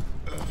bugger.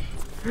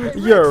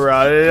 You're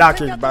a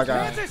lucky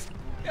bugger.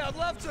 Yeah, I'd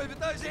love to, but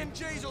those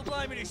MGs will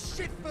blame me to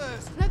shit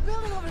first. That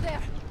building over there.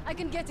 I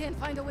can get in,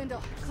 find a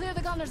window. Clear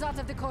the gunners out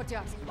of the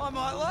courtyard. I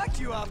might like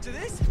you after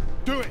this.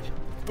 Do it.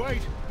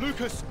 Wade,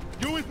 Lucas,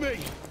 you're with me.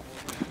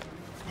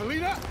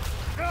 Polina.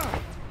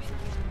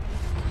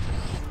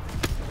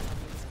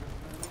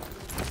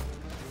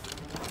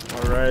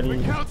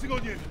 Alrighty. Counting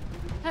on you.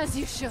 As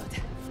you should.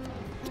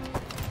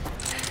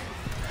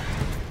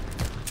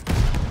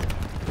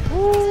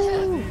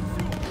 Woo.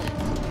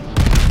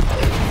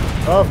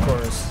 Of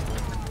course.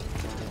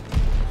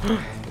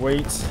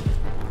 Wait.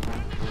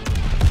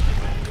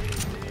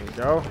 There we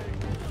go.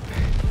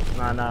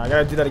 Nah, I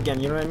gotta do that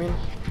again, you know what I mean?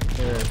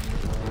 Here.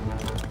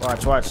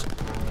 Watch.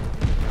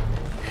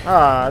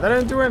 Ah, that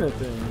didn't do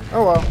anything.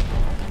 Oh well.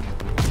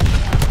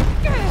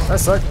 That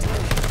sucked.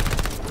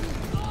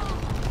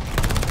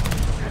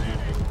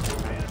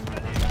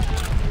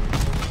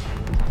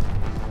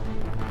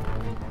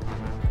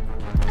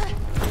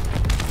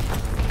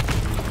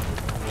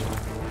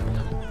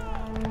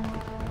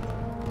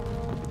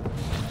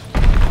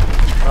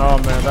 Oh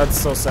man, that's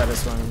so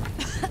satisfying.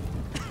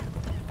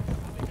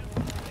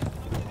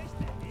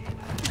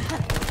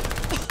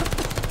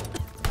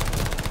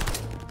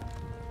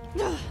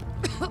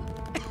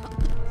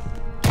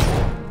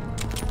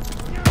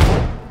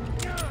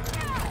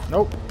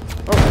 Nope.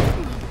 Okay.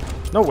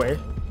 No way.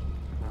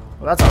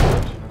 Well, that's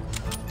awkward.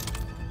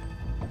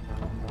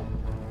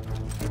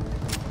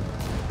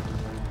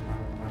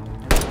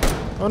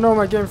 Oh no,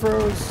 my game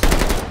froze.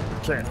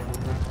 Okay.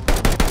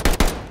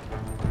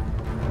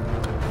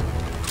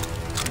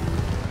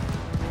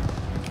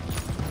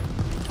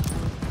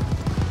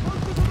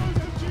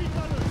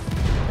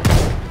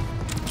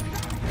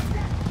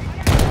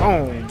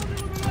 Boom.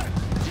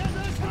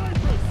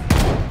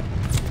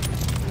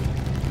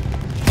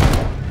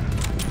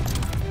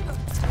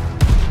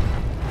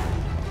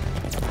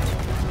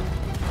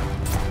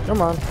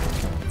 Come on.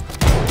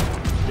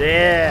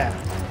 Yeah.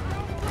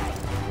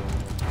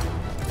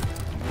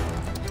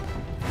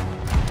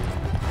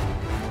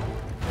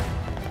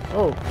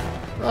 Oh.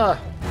 Ah.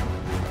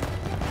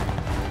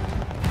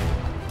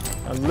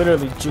 I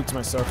literally juked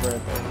myself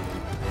right there.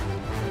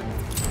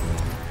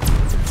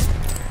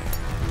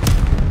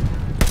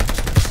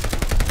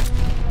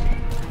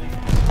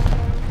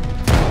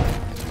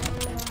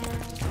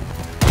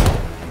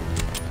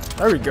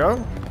 There we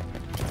go.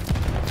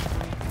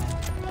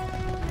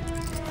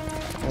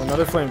 Oh,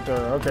 another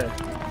flamethrower. Okay.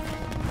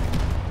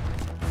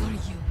 For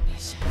you,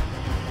 Misha.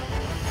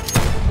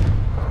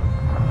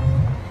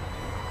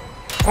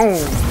 Oh.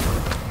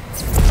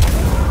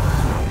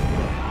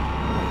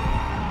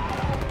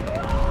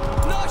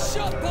 Nice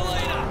shot,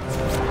 Paulina!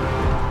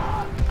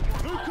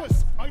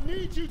 Lucas, I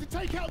need you to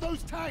take out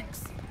those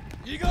tanks.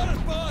 You got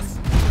it, boss!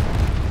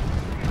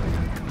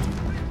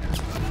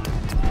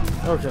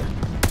 Okay.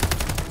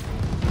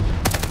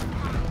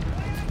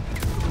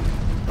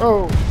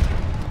 Oh.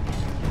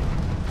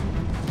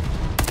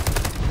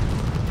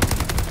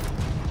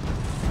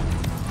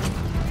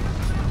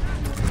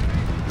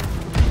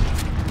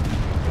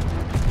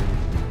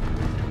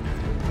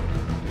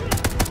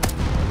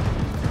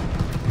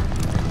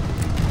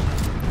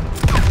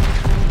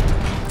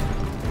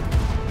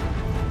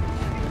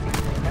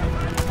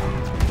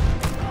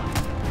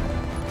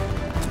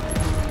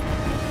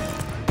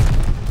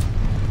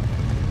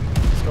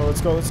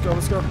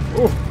 Let's go.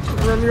 Oh,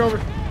 run me over.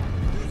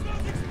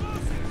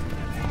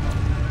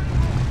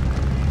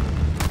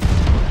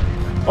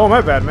 Oh,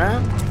 my bad,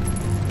 man.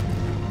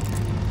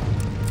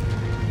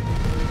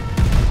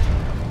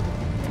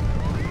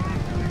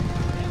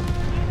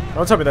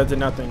 Don't tell me that did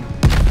nothing.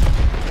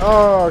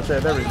 Oh, okay,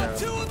 there we go.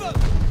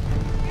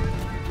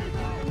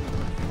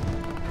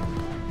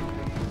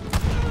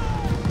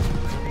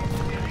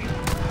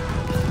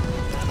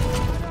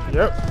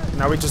 Yep,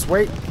 now we just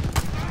wait.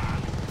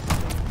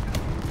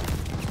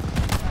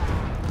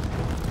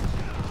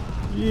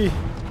 Yee.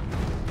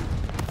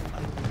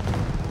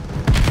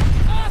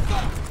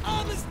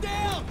 Armor's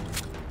down!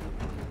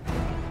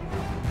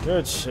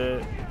 Good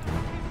shit.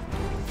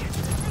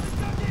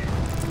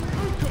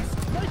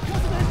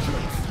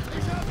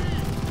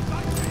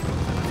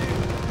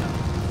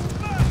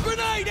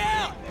 Grenade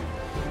out!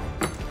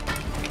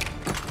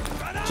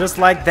 Just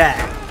like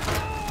that.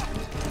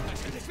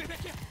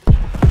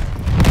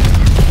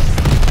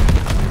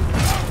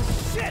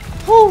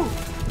 Woo!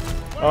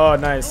 Oh,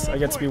 nice. I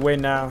get to be Wayne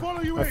now.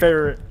 My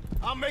favorite.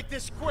 I'll make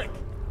this quick.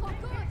 Oh,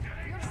 good.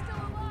 You're still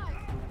alive.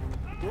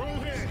 We're all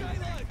here.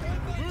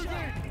 Move in.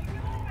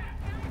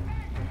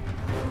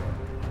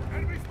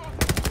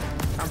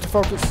 Time to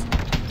focus.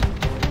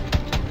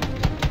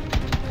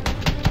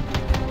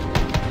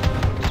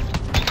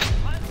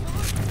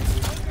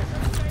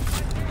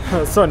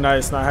 It's so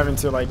nice not having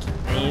to like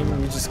aim.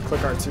 You just click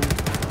R2,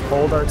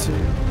 hold R2,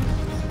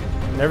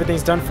 and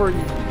everything's done for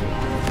you.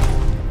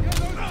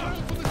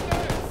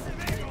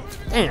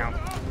 Damn.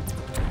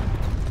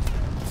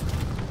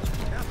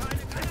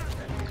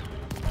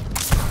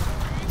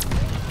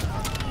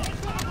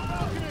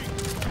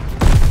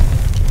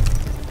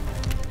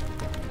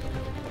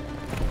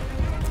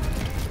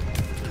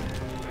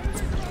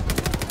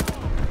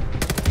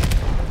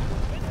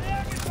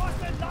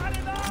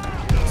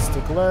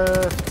 Stick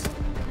left.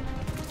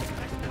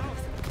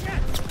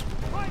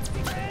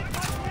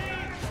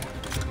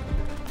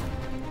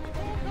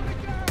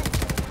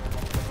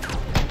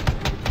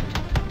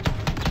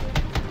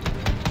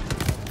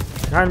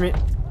 Behind me.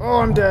 Oh,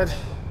 I'm dead.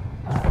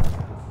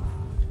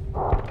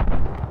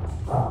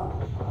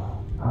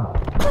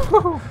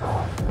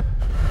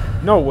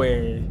 No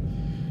way.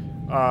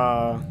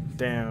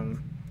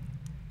 Damn.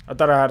 I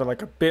thought I had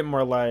like a bit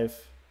more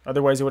life.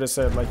 Otherwise, it would have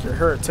said like you're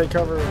hurt. Take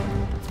cover.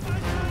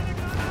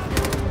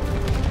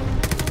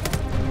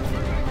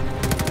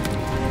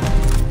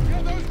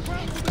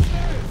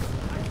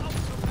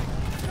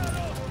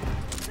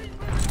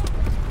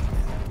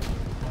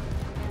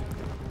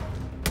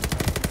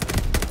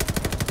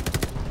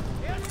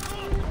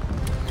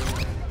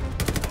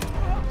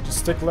 Just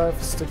stick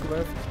left. Stick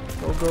left.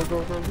 Go, go,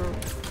 go, go, go.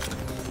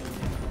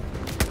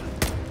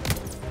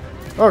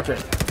 Okay.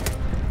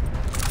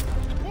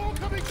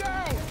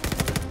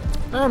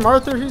 Damn,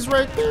 Arthur, he's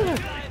right there.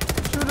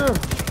 Shoot him.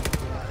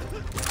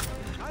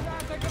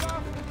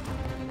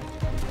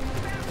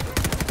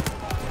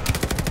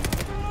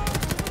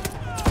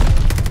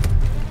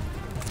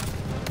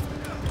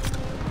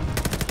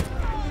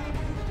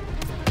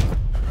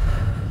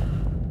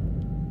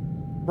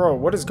 Bro,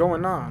 what is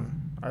going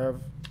on?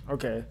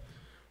 Okay.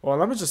 Well,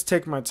 let me just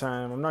take my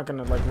time. I'm not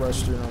gonna like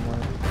rush through no more.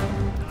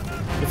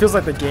 It feels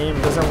like the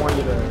game doesn't want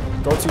you to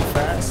go too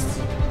fast.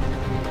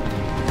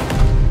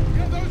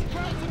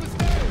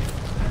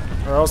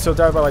 Or else he'll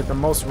die by like the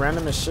most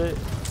randomest shit,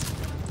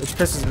 which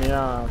pisses me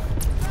off.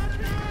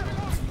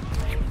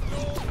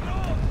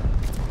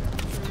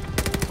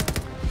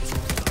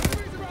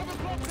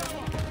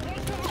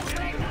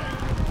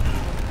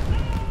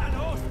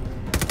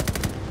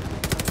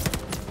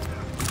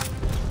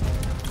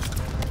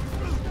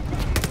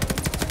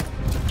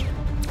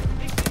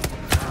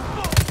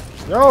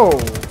 Yo!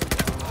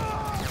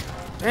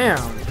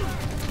 Damn.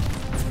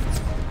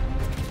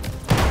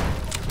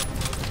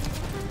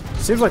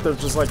 Seems like they're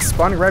just like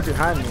spawning right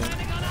behind me.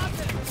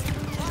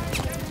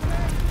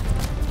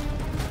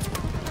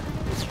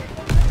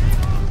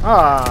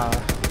 Ah.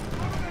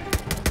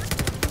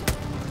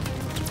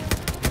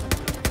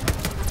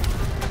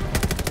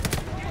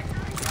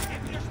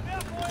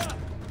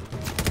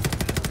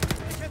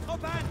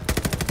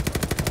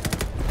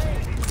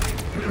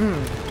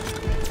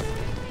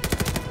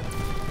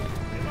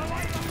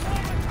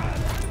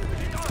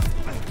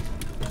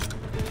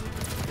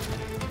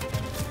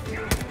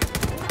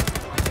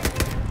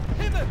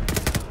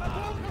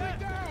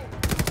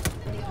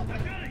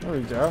 There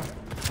we go.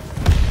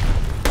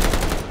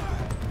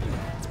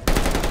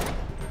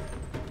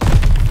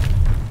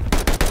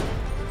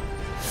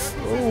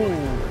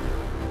 Ooh.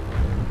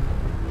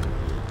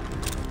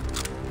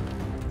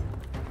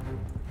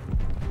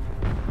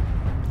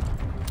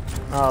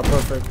 Ah,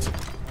 perfect.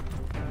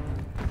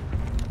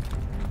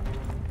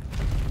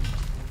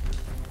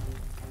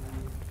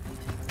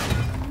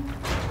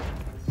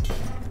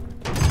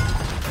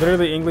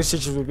 Literally, English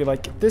teachers would be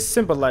like, this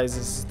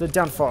symbolizes the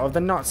downfall of the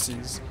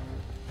Nazis.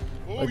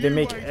 Like, they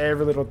make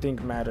every little thing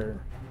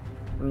matter.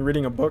 When you're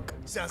reading a book.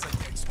 Sounds like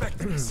they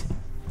expected us.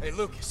 Hey,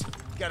 Lucas,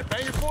 you got a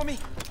banger for me?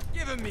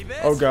 Give him me,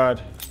 man. Oh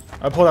god.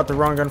 I pulled out the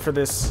wrong gun for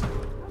this.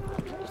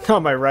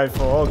 Not my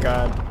rifle. Oh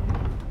god.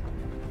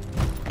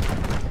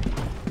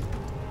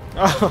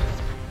 Oh.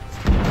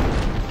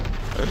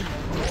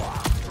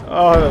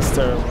 Oh, that's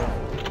terrible.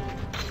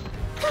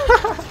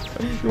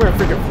 You went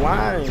freaking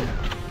flying.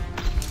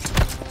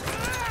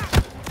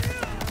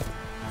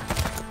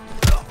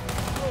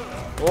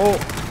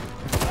 Oh.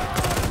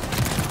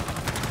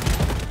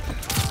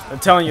 I'm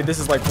telling you, this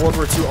is like World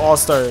War II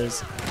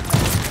All-Stars.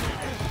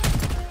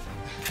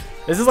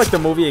 This is like the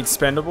movie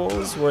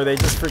Expendables, where they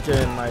just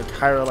freaking like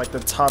hire like the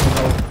top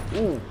note.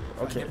 Ooh,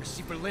 okay. If I never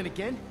see Berlin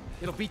again,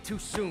 it'll be too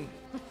soon.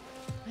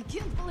 I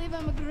can't believe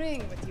I'm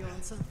agreeing with you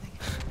on something.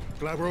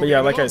 But yeah,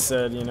 like I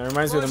said, you know, it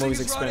reminds me of the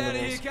movies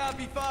Expendables.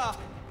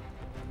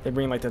 They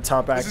bring like the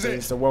top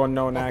actors, the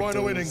well-known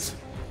actors,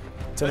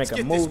 to make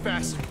a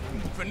movie.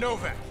 For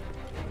Novak.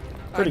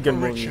 Pretty good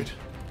movie.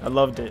 I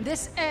loved it.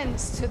 This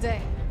ends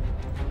today.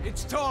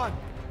 It's time.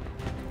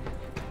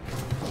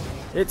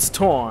 It's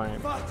time.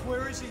 Fuck,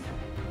 where is he?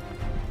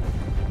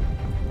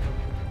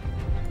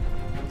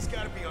 He's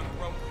gotta be on the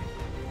runway.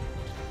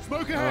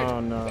 Smoke ahead.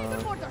 Oh no.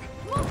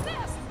 Move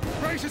fast.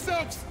 Brace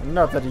yourselves.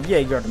 Another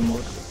Jaeger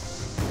mode.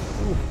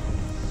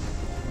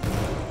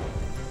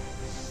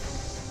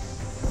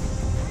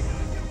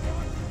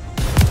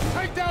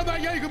 Take down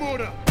that Jaeger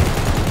mortar.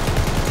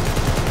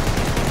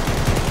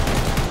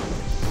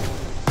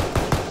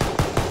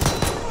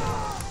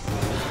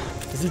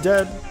 Is he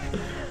dead?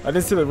 I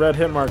didn't see the red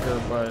hit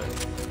marker, but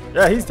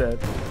yeah, he's dead.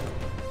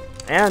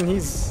 And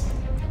he's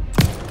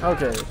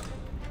okay.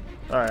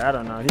 Alright, I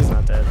don't know. He's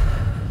not dead.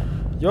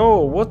 Yo,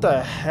 what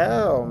the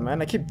hell,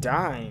 man? I keep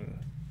dying.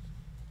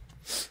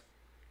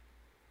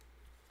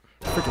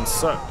 Freaking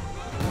suck.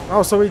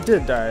 Oh, so he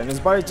did die, and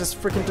his body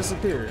just freaking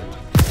disappeared.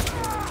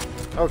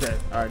 Okay,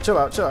 alright, chill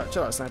out,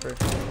 sniper.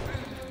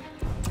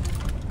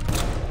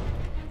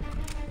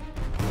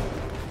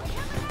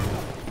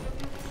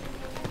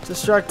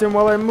 Distract him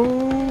while I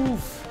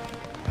move.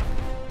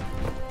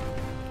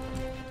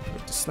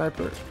 With the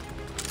sniper.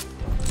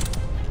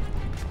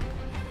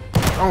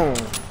 Oh.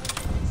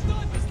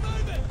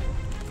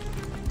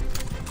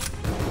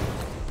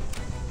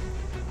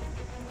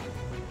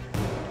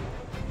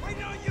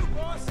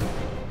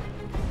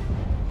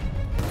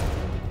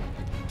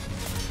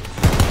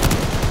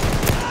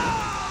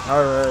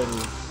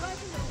 Alrighty.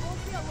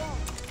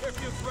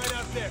 Airfield's right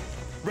out there.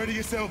 Ready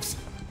yourselves.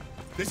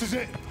 This is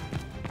it.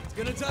 It's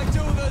gonna take 2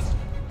 of us.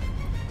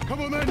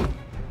 Come on, then.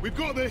 We've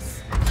got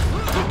this.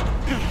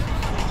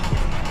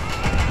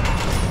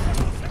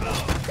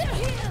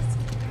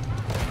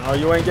 Oh,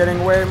 you ain't getting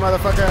away,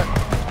 motherfucker.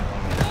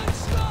 Don't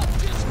stop,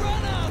 just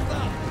run,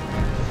 Arthur.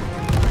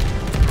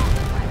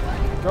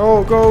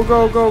 Go, go,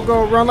 go, go,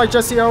 go. Run like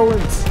Jesse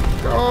Owens.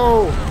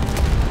 Go.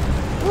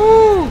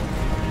 Woo.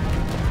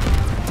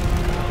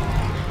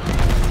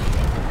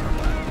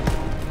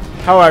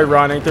 How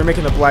ironic. They're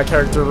making the black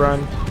character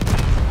run.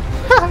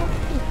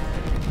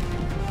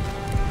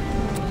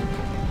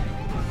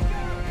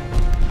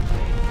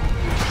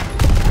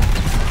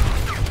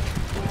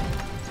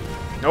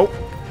 Nope.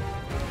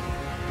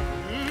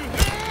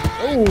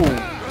 Oh,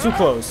 too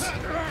close.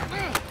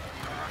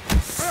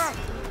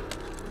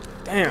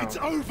 Damn. It's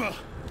over.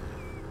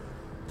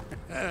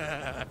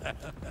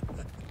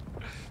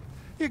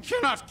 You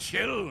cannot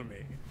kill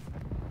me.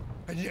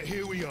 And yet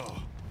here we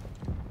are.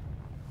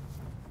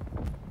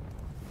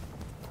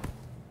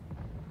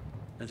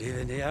 And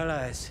even the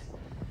Allies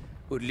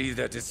would leave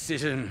their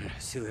decision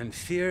to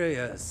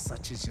inferiors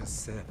such as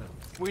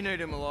yourself. We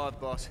need him alive,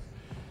 boss.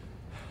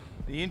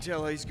 The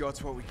intel he's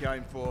got's what we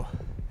came for.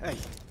 Hey,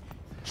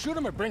 shoot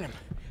him or bring him.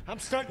 I'm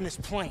starting this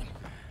plane.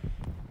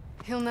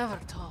 He'll never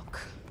talk.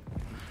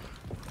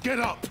 Get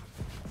up.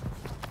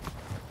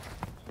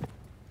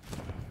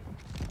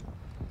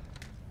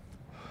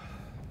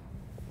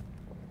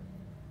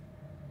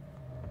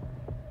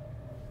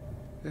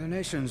 The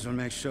nations will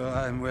make sure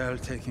I'm well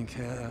taken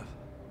care of.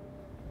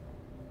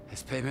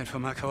 As payment for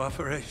my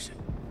cooperation.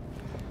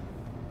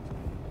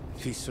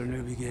 Feast for a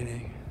new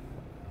beginning.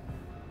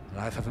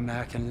 Life of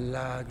American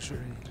luxury.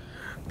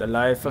 The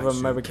life of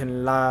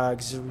American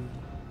luxury.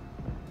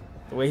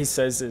 The way he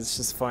says it's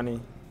just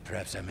funny.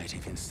 Perhaps I might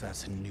even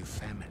start a new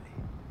family.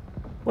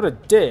 What a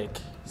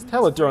dick. He's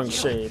hella throwing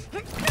shade.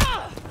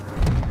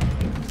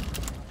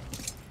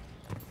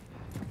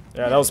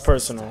 Yeah, that was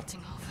personal.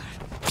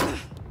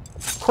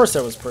 Of course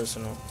that was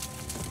personal.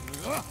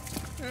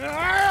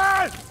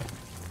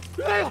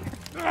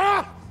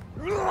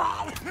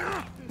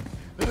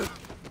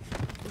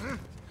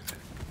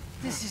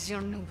 This is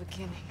your new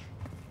beginning.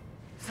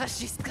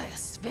 Fascistkaya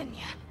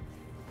Svenja.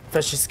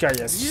 Fascistkaya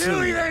You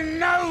Svenja. even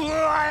know who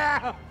I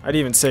am! I didn't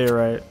even say it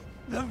right.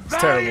 The It's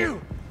value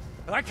terrible.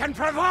 that I can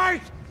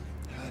provide!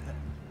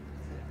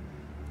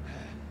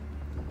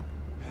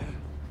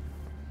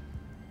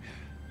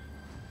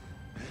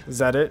 Is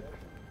that it?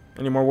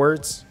 Any more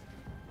words?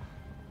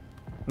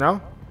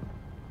 No?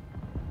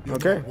 You're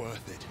Okay. not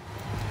worth it.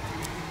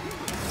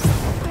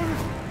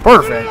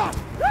 Perfect.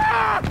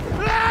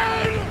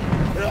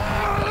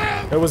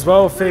 It was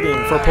well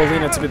fitting for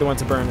Paulina to be the one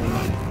to burn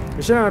him.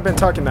 We shouldn't have been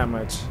talking that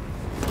much.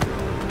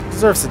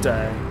 Deserves to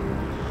die.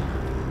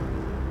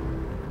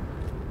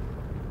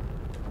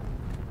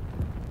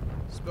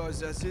 Suppose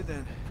that's it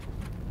then.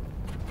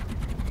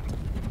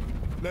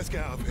 Let's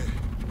get out of here.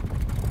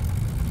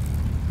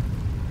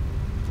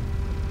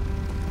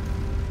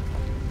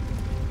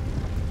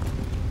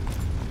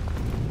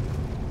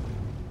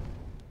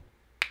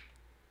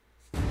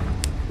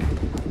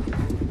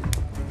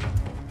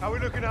 How we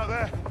looking out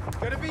there?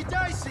 Gonna be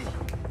dicey.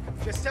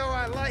 Just how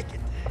I like it.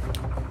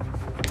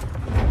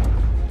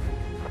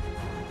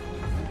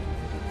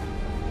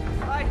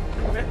 Hey,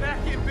 we're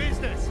back in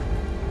business.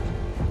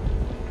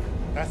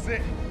 That's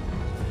it.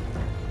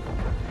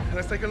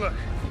 Let's take a look.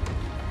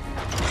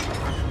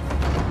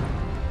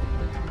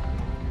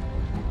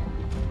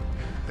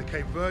 The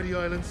Cape Verde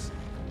Islands,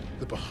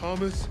 the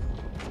Bahamas,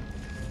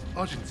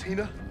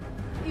 Argentina.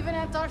 Even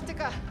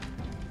Antarctica.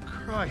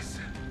 Christ.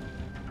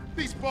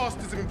 These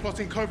bastards have been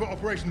plotting covert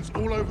operations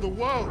all over the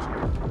world.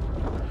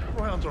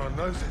 Right under our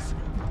noses.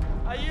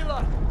 Hey, you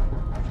lot.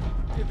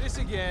 Give this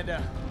a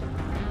gander.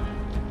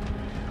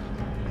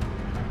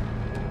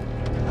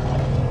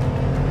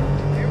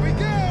 Here we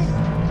go.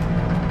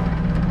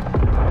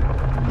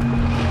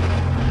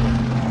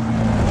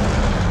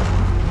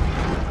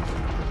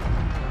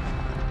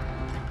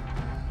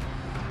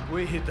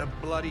 We hit the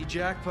bloody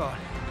jackpot.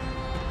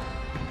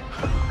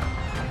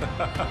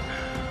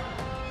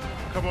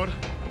 Come on,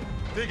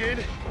 dig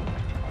in.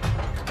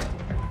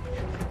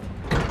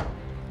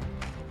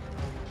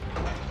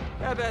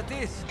 How about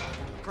this?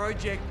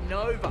 Project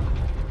Nova.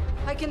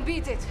 I can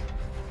beat it.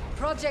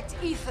 Project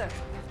Ether.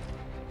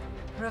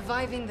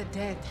 Reviving the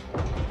dead.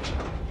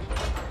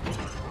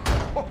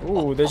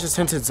 Ooh, they just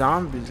hinted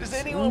zombies. Does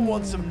anyone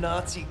want some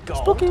Nazi gold?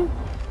 Spooky.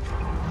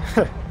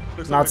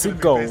 Looks Nazi like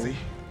we're gonna be gold. busy.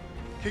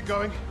 Keep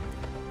going.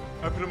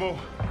 Open them all.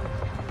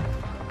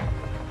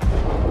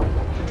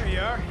 Here you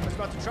are. I was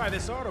about to try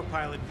this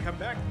autopilot and come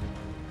back.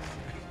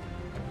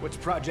 What's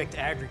Project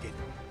Aggregate?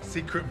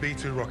 Secret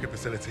B2 rocket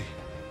facility.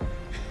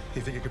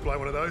 You think you could fly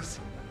one of those?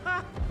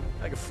 Ha!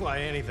 I can fly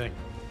anything.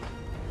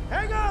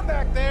 Hang on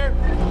back there!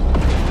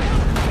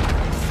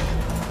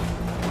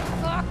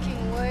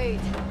 Fucking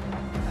wait.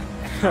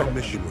 Our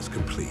mission was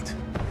complete.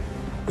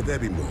 But there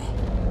be more.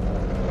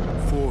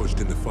 Forged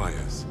in the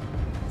fires,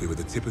 We were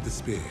the tip of the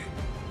spear.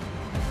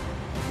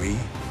 We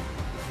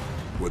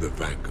were the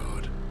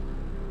Vanguard.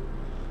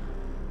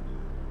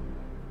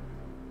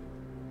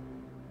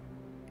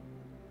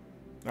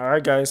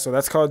 Alright guys, so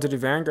that's Call of Duty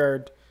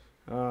Vanguard.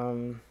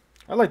 I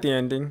like the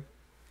ending.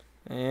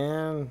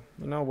 And,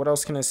 you know, what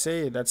else can I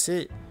say? That's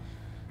it.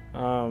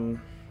 Yeah,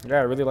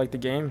 I really like the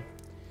game.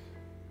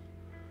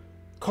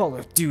 Call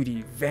of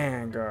Duty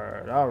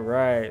Vanguard.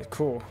 Alright,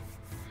 cool.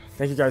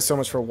 Thank you guys so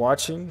much for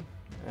watching.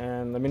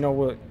 And let me know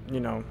what,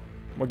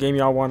 what game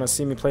y'all want to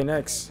see me play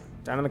next.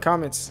 Down in the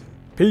comments.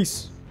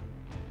 Peace.